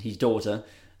on his daughter.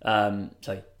 Don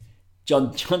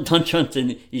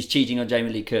Johnson is cheating on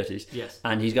Jamie Lee Curtis. Yes.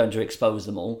 And he's going to expose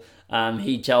them all.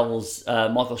 He tells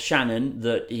Michael Shannon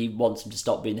that he wants him to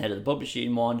stop being head of the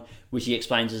publishing one, which he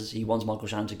explains as he wants Michael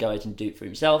Shannon to go out and do it for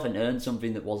himself and earn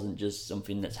something that wasn't just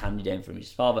something that's handed down from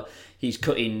his father. He's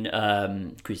cutting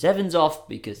Chris Evans off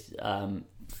because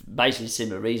basically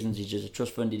similar reasons. He's just a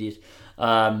trust fund idiot.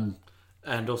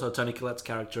 And also Toni Collette's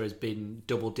character has been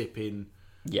double dipping.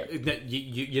 Yeah,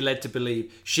 you're led to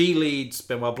believe she leads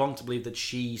Benoit Blanc to believe that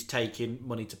she's taking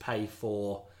money to pay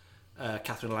for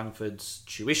Catherine Langford's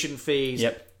tuition fees.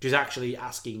 Yep. She's actually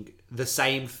asking the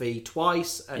same fee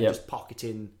twice and just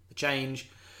pocketing the change.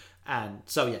 And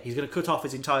so he's going to cut off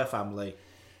his entire family.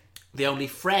 The only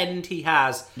friend he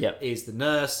has is the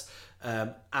nurse.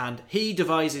 And he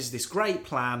devises this great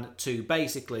plan to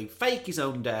basically fake his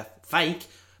own death,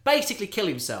 basically kill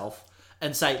himself,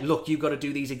 and say, look, you've got to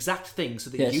do these exact things so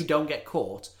that you don't get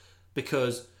caught,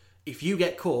 because if you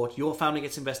get caught, your family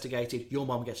gets investigated, your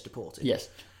mom gets deported. Yes.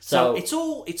 So it's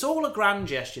all a grand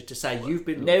gesture to say you've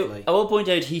been lovely. Now, I will point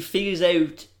out, he figures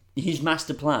out his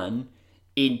master plan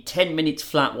in 10 minutes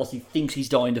flat whilst he thinks he's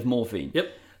dying of morphine.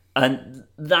 Yep. And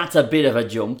that's a bit of a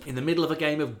jump. In the middle of a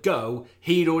game of Go,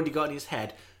 he'd already got in his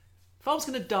head, if I was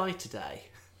going to die today,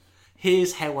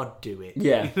 here's how I'd do it.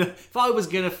 Yeah. If I was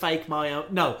going to fake my own...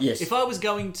 No. Yes. If I was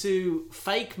going to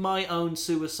fake my own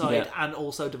suicide and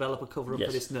also develop a cover-up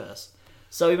for this nurse.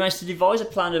 So he managed to devise a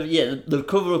plan of... the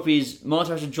cover-up is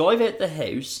Martha has to drive out the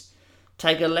house,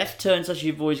 take a left turn so she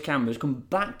avoids cameras, come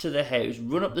back to the house,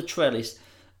 run up the trellis...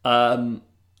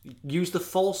 use the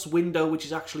false window, which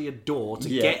is actually a door, to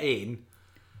get in.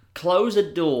 Close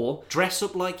a door. Dress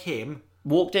up like him.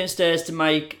 Walk downstairs to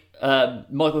make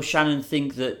Michael Shannon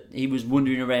think that he was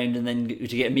wandering around and then to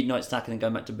get a midnight snack and then go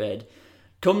back to bed.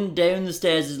 Come down the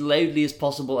stairs as loudly as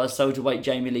possible as so to wake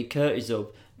Jamie Lee Curtis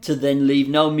up. to then leave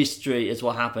no mystery as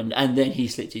what happened, and then he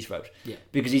slits his throat. Yeah.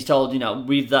 Because he's told,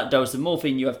 with that dose of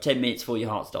morphine, you have 10 minutes before your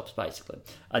heart stops, basically.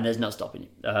 And there's no stopping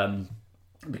it.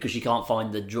 Because you can't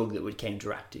find the drug that would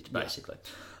counteract it, basically.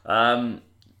 So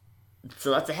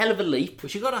that's a hell of a leap.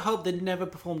 But you got to hope they never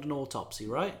performed an autopsy,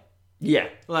 right? Yeah.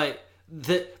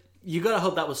 You got to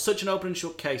hope that was such an open and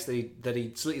shut case that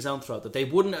he slit his own throat that they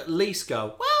wouldn't at least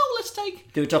go, well, let's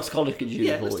take... Do a toxicology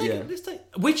report, let's take...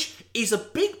 Which is a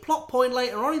big plot point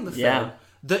later on in the film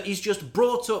that is just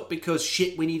brought up because,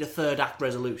 shit, we need a third act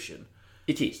resolution.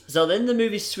 It is. So then the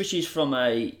movie switches from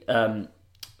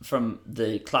from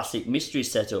the classic mystery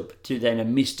setup to then a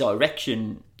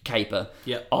misdirection caper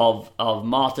of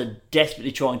Martha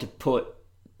desperately trying to put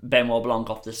Benoit Blanc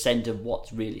off the scent of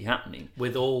what's really happening.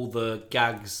 With all the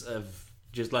gags of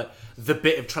just like the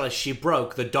bit of trellis she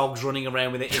broke, the dog's running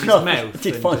around with it in his mouth. I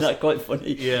did find that quite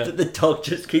funny. Yeah. That the dog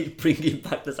just keeps bringing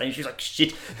back the same. She's like,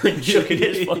 shit, and chucking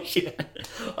it.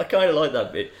 I kind of like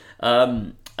that bit.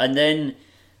 And then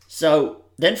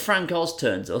Frank Oz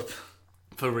turns up.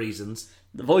 For reasons.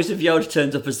 The voice of Yoda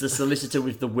turns up as the solicitor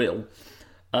with the will.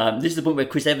 This is the point where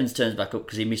Chris Evans turns back up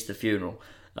because he missed the funeral.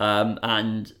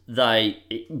 And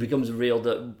it becomes real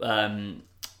that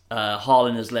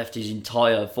Harlan has left his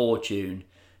entire fortune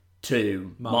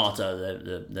to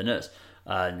Martha, the nurse.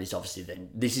 And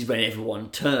this is when everyone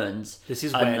turns. This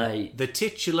is when the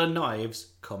titular knives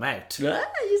come out. You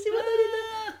see what they did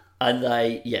there? And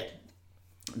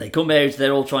they come out,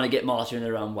 they're all trying to get Martha in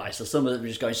their own way. So some of them are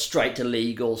just going straight to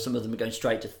legal, some of them are going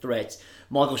straight to threats.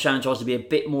 Michael Shannon tries to be a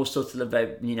bit more subtle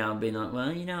about, being like,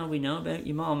 well, we know about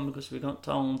your mum because we got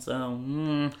told, so,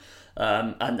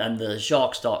 and the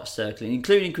shark starts circling,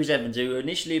 including Chris Evans, who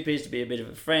initially appears to be a bit of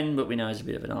a friend, but we know he's a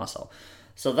bit of an arsehole.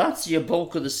 So that's your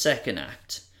bulk of the second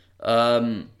act.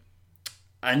 And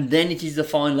then it is the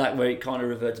final act where it kind of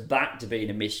reverts back to being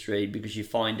a mystery because you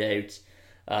find out...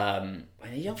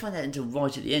 you don't find that until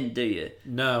right at the end, do you?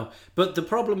 No, but the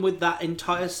problem with that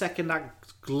entire second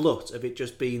act glut of it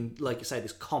just being, like you say,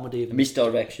 this comedy of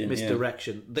misdirection,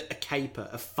 a caper,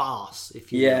 a farce,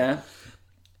 if you will,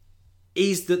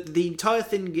 is that the entire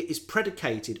thing is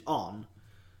predicated on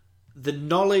the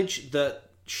knowledge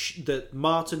that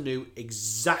Martha knew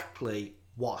exactly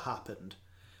what happened.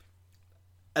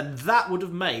 And that would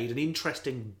have made an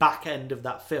interesting back end of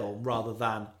that film rather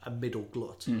than a middle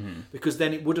glut. Mm-hmm. Because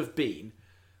then it would have been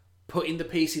putting the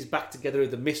pieces back together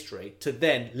of the mystery to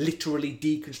then literally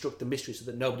deconstruct the mystery so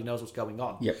that nobody knows what's going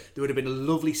on. Yep. There would have been a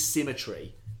lovely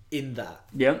symmetry in that.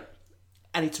 Yeah.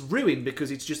 And it's ruined because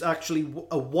it's just actually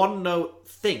a one-note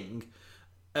thing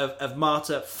of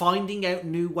Martha finding out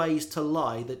new ways to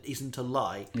lie that isn't a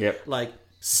lie. Yep. Like...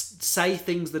 say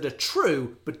things that are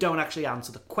true but don't actually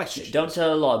answer the question. Don't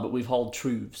tell a lie but withhold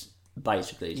truths,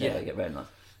 basically, is how they get around that.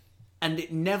 And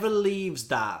it never leaves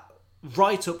that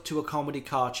right up to a comedy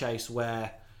car chase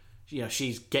where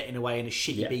she's getting away in a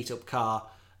shitty beat up car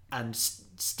and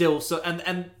still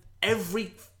and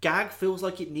every gag feels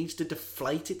like it needs to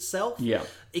deflate itself.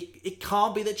 It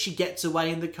can't be that she gets away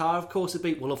in the car. Of course it'd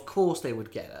be, well, of course they would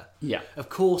get her. Of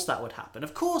course that would happen.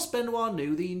 Of course Benoit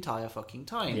knew the entire fucking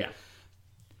time.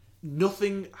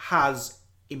 Nothing has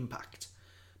impact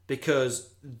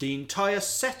because the entire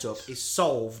setup is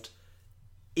solved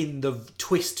in the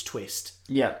twist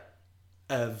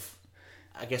of,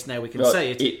 I guess now we can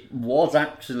say it. It was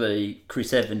actually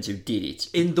Chris Evans who did it.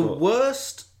 In the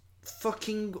worst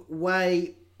fucking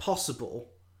way possible,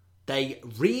 they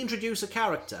reintroduce a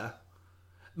character,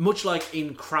 much like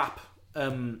in crap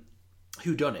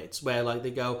whodunits, where like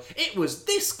they go, it was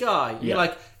this guy. You're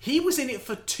like, he was in it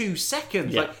for 2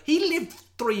 seconds. Like he lived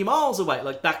 3 miles away.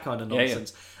 Like that kind of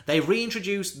nonsense. They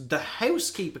reintroduced the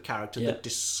housekeeper character that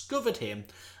discovered him,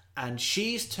 and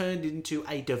she's turned into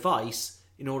a device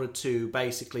in order to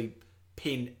basically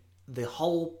pin the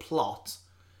whole plot,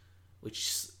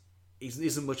 which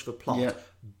isn't much of a plot,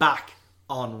 back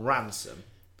on Ransom.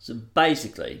 So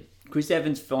basically, Chris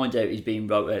Evans finds out he's being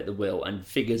wrote out the will and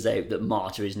figures out that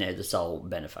Martha is now the sole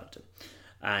benefactor.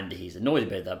 And he's annoyed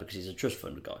about that because he's a trust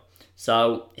fund guy.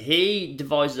 So he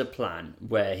devises a plan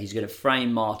where he's going to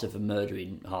frame Martha for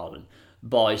murdering Harlan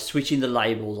by switching the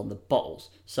labels on the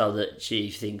bottles so that she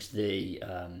thinks the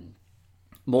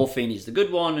morphine is the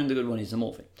good one and the good one is the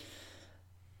morphine.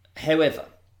 However,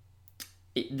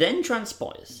 it then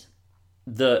transpires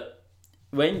that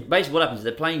when basically what happens is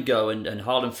they're playing Go and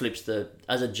Harlan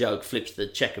as a joke, flips the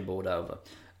checkerboard over.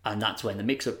 And that's when the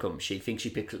mix-up comes. She thinks she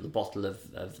picks up the bottle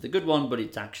of the good one, but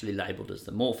it's actually labelled as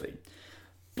the morphine.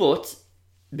 But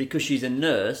because she's a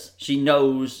nurse, she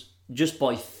knows just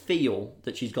by feel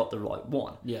that she's got the right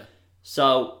one. Yeah.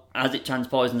 So, as it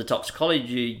transpires in the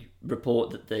toxicology report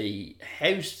that the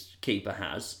housekeeper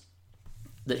has,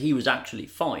 that he was actually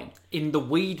fine. In the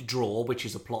weed drawer, which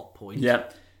is a plot point. Yeah.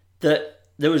 That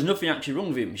there was nothing actually wrong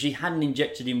with him. She hadn't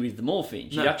injected him with the morphine.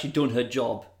 She'd actually done her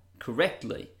job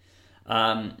correctly.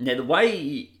 Now, the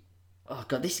way... Oh,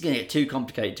 God, this is going to get too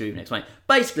complicated to even explain.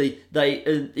 Basically,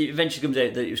 it eventually comes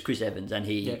out that it was Chris Evans, and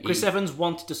Chris Evans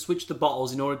wanted to switch the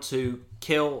bottles in order to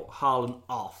kill Harlan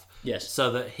off. Yes.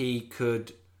 So that he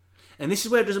could... And this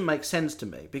is where it doesn't make sense to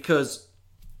me, because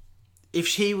if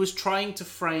she was trying to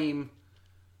frame...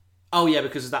 Oh, yeah,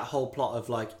 because of that whole plot of,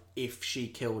 like, if she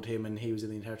killed him and he was in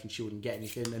the inheritance, she wouldn't get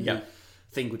anything, and the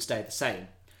thing would stay the same.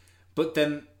 But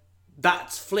then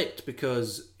that's flipped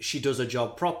because she does her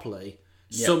job properly.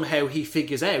 Yeah. Somehow he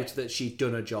figures out that she'd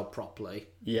done her job properly.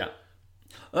 Yeah.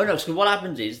 Oh, no, so what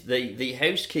happens is the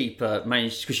housekeeper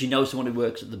manages, because she knows someone who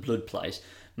works at the blood place,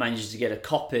 manages to get a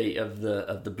copy of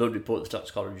the blood report, the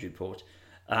toxicology report,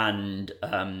 and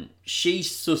she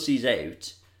susses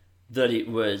out that it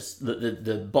was that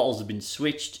the bottles have been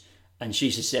switched, and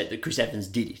she suspects that Chris Evans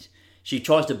did it. She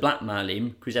tries to blackmail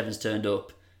him. Chris Evans turned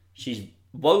up. She's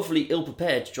woefully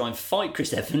ill-prepared to try and fight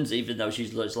Chris Evans, even though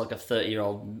she's like a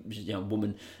 30-year-old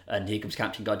woman, and here comes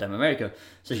Captain Goddamn America.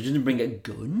 So she doesn't bring a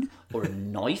gun or a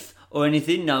knife or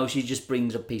anything. No, she just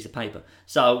brings a piece of paper.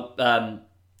 So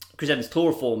Chris Evans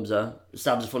chloroforms her,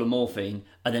 stabs her full of morphine,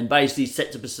 and then basically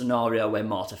sets up a scenario where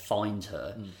Marta finds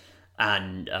her,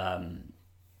 and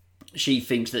she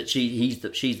thinks that she's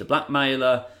the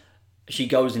blackmailer. She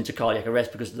goes into cardiac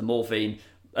arrest because of the morphine,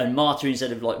 and Marta,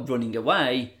 instead of like running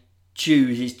away,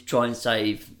 chooses to try and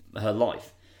save her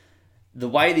life. The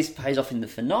way this pays off in the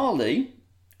finale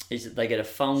is that they get a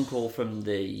phone call from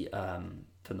the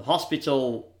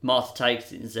hospital. Martha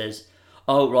takes it and says,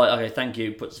 "Oh, right, okay, thank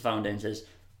you," puts the phone down and says,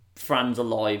 "Fran's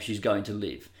alive, she's going to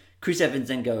live." Chris Evans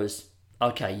then goes,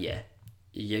 "Okay, yeah,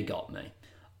 you got me.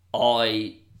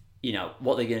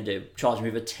 What they're going to do, charge me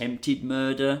with attempted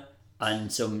murder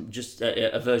and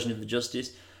a version of the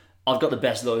justice. I've got the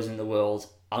best lawyers in the world.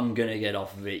 I'm going to get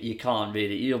off of it. You can't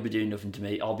really. You'll be doing nothing to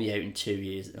me. I'll be out in 2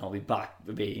 years and I'll be back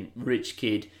being rich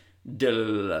kid.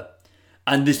 Duh.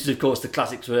 And this is, of course, the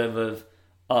classic swerve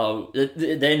of,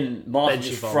 then Martin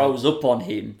just throws up on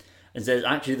him and says,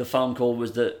 actually, the phone call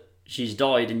was that she's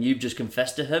died and you've just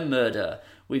confessed to her murder.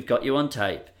 We've got you on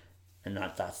tape. And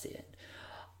that's the end.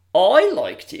 I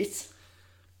liked it.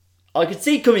 I could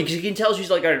see it coming because you can tell she's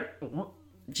like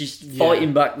just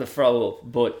fighting back the throw up.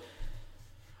 But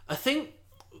I think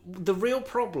the real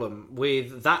problem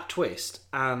with that twist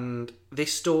and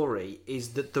this story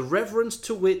is that the reverence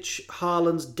to which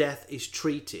Harlan's death is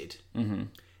treated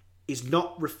is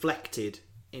not reflected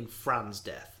in Fran's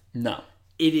death. No.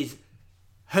 It is...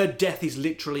 Her death is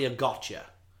literally a gotcha.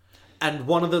 And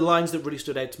one of the lines that really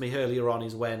stood out to me earlier on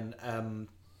is when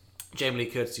Jamie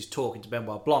Lee Curtis is talking to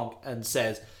Benoit Blanc and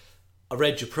says, "I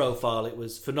read your profile, it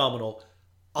was phenomenal.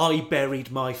 I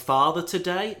buried my father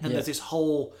today." And there's this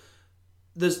whole...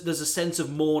 There's a sense of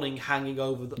mourning hanging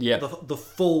over the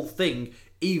full thing,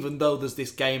 even though there's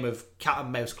this game of cat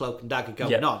and mouse, cloak and dagger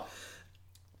going on.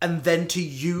 And then to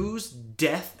use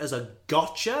death as a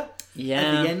gotcha at the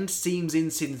end seems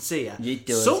insincere. It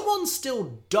does. Someone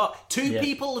still died. Two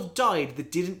people have died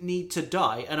that didn't need to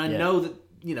die. And I know that,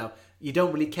 you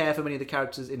don't really care for many of the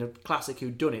characters in a classic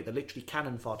who've done it. They're literally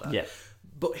cannon fodder. Yeah.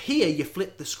 But here you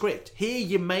flipped the script. Here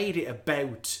you made it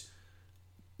about,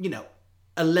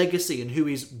 a legacy and who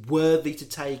is worthy to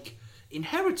take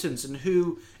inheritance and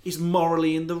who is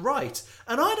morally in the right.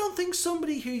 And I don't think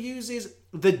somebody who uses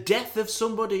the death of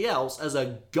somebody else as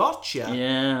a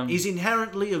gotcha is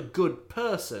inherently a good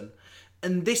person.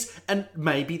 And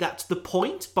maybe that's the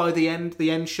point. By the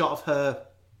end shot of her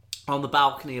on the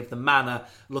balcony of the manor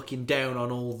looking down on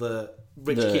all the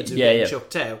rich kids who get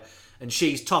chucked out, and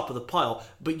she's top of the pile,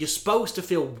 but you're supposed to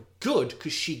feel good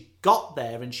because she got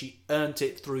there and she earned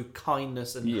it through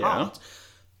kindness and heart.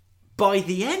 By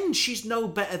the end, she's no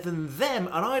better than them,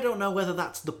 and I don't know whether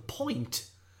that's the point.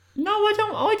 No, I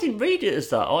don't. I didn't read it as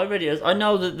that. I read it as... I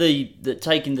know that that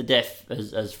taking the death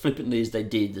as flippantly as they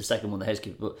did, the second one, the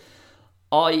housekeeper, but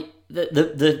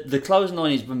the closing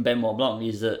line is from Benoit Blanc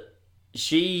is that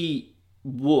she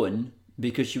won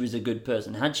because she was a good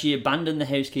person. Had she abandoned the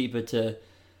housekeeper to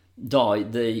die,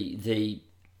 the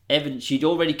evidence... She'd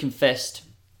already confessed...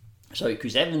 Sorry,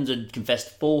 Chris Evans had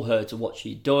confessed for her to what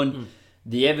she'd done.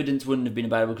 The evidence wouldn't have been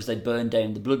available because they burned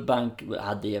down the blood bank that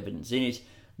had the evidence in it.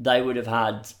 They would have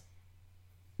had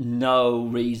no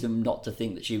reason not to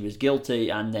think that she was guilty,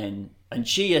 and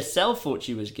she herself thought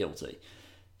she was guilty.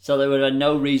 So they would have had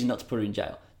no reason not to put her in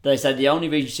jail. They said the only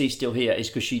reason she's still here is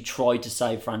because she tried to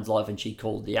save Fran's life and she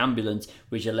called the ambulance,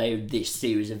 which allowed this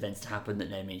series of events to happen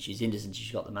that now means she's innocent.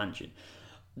 She's got the mansion.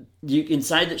 You can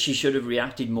say that she should have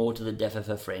reacted more to the death of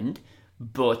her friend,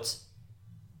 but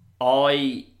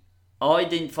I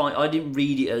didn't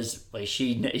read it as, is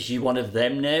she one of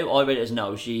them now? I read it as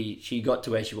no, she got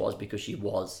to where she was because she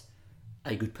was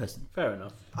a good person. Fair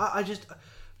enough. I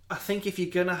think if you're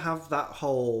gonna have that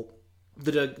whole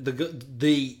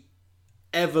the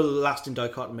everlasting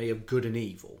dichotomy of good and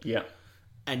evil, Yeah.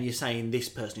 and you're saying this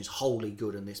person is wholly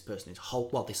good and this person is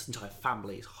this entire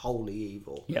family is wholly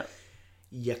evil. Yeah.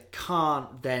 You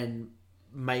can't then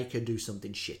make her do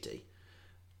something shitty.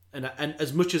 And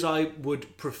as much as I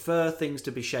would prefer things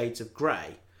to be shades of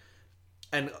grey,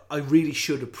 and I really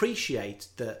should appreciate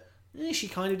that she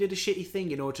kind of did a shitty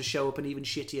thing in order to show up an even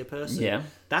shittier person. Yeah.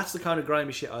 That's the kind of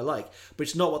grimy shit I like. But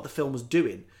it's not what the film was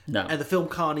doing. No. And the film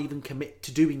can't even commit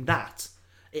to doing that.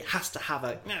 It has to have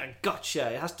a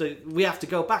gotcha. We have to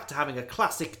go back to having a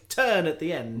classic turn at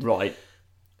the end. Right.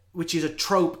 Which is a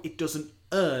trope it doesn't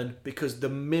earn because the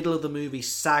middle of the movie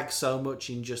sags so much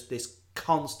in just this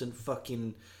constant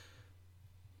fucking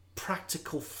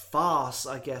practical farce,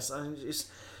 I guess. I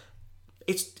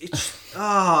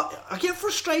get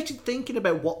frustrated thinking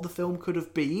about what the film could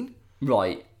have been.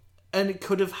 Right. And it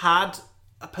could have had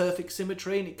a perfect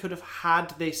symmetry, and it could have had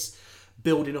this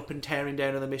building up and tearing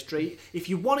down of the mystery. If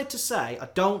you wanted to say, I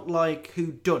don't like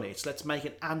whodunit, let's make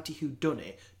an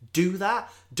anti-whodunit, do that.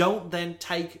 Don't then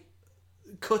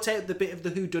cut out the bit of the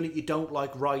whodunit you don't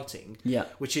like writing,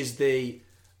 which is the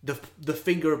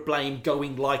finger of blame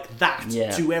going like that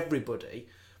to everybody,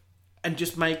 and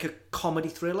just make a comedy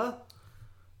thriller.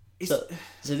 So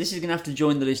this is going to have to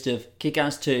join the list of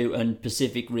Kick-Ass 2 and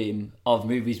Pacific Rim of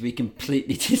movies we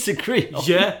completely disagree on.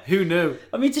 Yeah, who knew?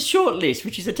 I mean, it's a short list,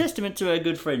 which is a testament to our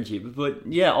good friendship. But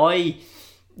yeah,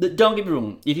 don't get me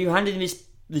wrong. If you handed me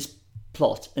this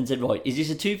plot and said, right, is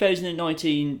this a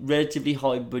 2019 relatively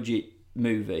high budget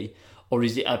movie, or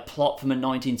is it a plot from a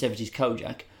 1970s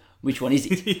Kojak? Which one is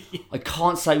it? I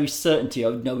can't say with certainty I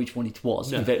would know which one it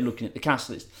was without looking at the cast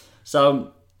list.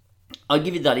 So I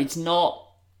give it that. It's not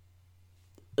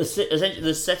essentially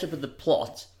the setup of the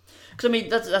plot, because I mean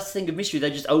that's the thing of mystery. They're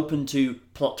just open to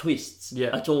plot twists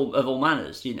of all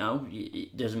manners. You know,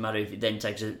 it doesn't matter if it then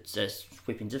takes a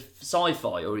whip into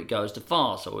sci-fi or it goes to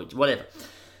farce or whatever.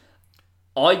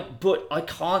 But I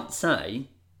can't say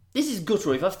this is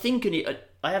guttural. If I'm thinking it,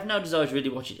 I have no desire to really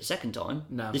watch it a second time.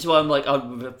 No. This is why I'm like I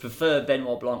would prefer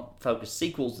Benoit Blanc focused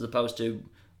sequels as opposed to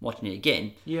watching it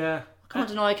again. Yeah, I can't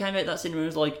deny I came out that cinema and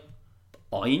was like,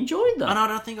 I enjoyed that. And I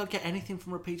don't think I'd get anything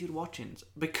from repeated watchings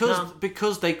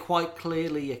because they quite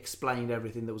clearly explained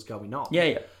everything that was going on.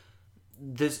 Yeah.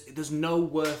 There's no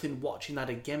worth in watching that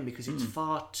again because it's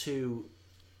far too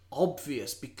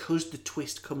obvious because the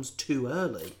twist comes too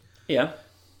early. Yeah.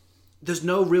 There's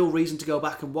no real reason to go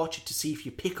back and watch it to see if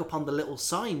you pick up on the little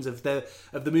signs of the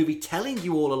movie telling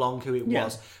you all along who it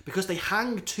was, because they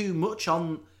hang too much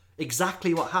on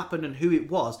exactly what happened and who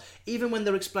it was. Even when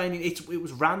they're explaining it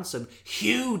was Ransom,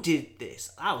 Hugh did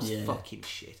this. That was fucking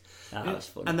shit. That was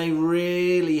funny. And they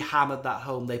really hammered that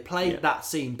home. They played that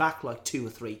scene back like 2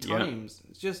 or 3 times.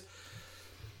 It's just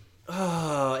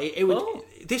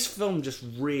this film just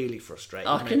really frustrated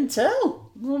me. I can tell.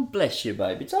 Oh, bless you,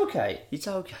 babe. It's okay. It's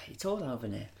all over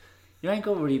now. You ain't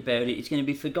got to worry about it. It's going to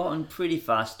be forgotten pretty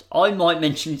fast. I might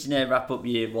mention it in our wrap-up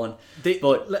year one.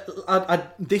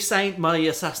 This ain't my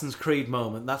Assassin's Creed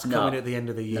moment. That's coming at the end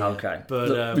of the year. Okay. But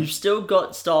look, we've still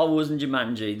got Star Wars and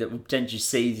Jumanji that will potentially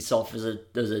see this off as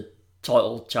a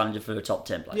title challenger for a top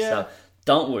 10 place. Yeah. So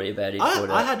don't worry about it.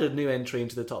 I had a new entry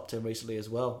into the top 10 recently as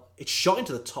well. It shot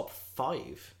into the top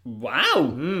 5. Wow.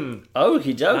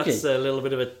 Okie dokie. That's a little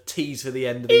bit of a tease for the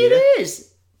end of the year. It is.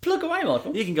 Plug away,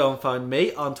 Michael. You can go and find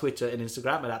me on Twitter and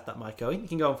Instagram at @thatmikeowen. You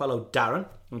can go and follow Darren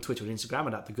on Twitter and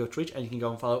Instagram at @theGutridge. And you can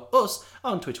go and follow us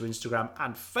on Twitter, Instagram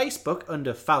and Facebook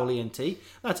under FoulENT.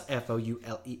 That's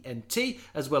FOULENT.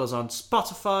 As well as on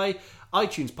Spotify,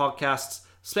 iTunes Podcasts,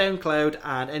 SoundCloud,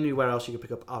 and anywhere else you can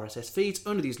pick up RSS feeds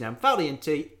under the username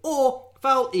FoulENT or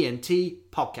FoulENT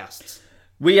Podcasts.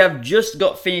 We have just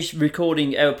got finished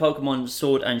recording our Pokemon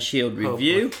Sword and Shield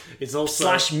review. It's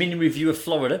also / mini review of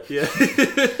Florida. Yeah.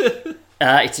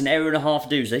 It's an hour and a half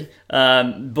doozy.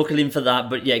 Buckle in for that.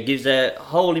 But yeah, it gives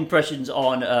whole impressions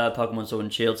on Pokemon Sword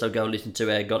and Shield. So go listen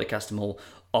to Gotta Cast Them All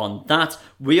on that.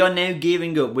 We are now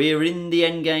gearing up. We are in the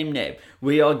end game now.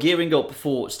 We are gearing up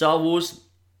for Star Wars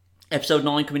Episode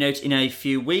 9 coming out in a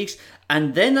few weeks.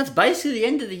 And then that's basically the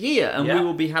end of the year. And we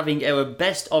will be having our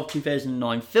Best of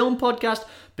 2009 film podcast,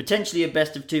 potentially a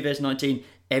Best of 2019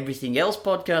 Everything Else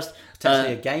podcast,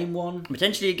 Potentially a game one.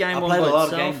 Potentially a game I one. played by a lot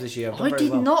itself. of games this year. I've done I very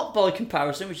did well. not by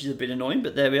comparison, which is a bit annoying,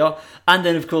 but there we are. And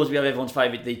then, of course, we have everyone's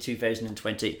favourite, the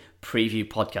 2020 preview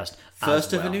podcast. First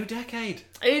as of a well. new decade.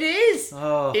 It is.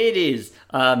 Oh. It is.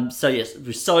 So yes,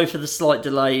 we're sorry for the slight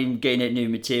delay in getting out new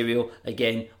material.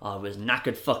 Again, I was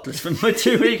knackered fuckless from my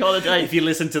 2-week holiday. If you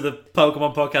listen to the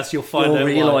Pokemon podcast, you'll find You'll out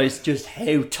realise just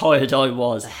how tired I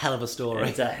was. why. A hell of a story.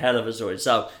 It's a hell of a story.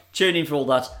 So tune in for all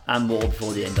that and more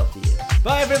before the end of the year.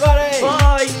 Bye, everybody.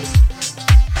 Bye.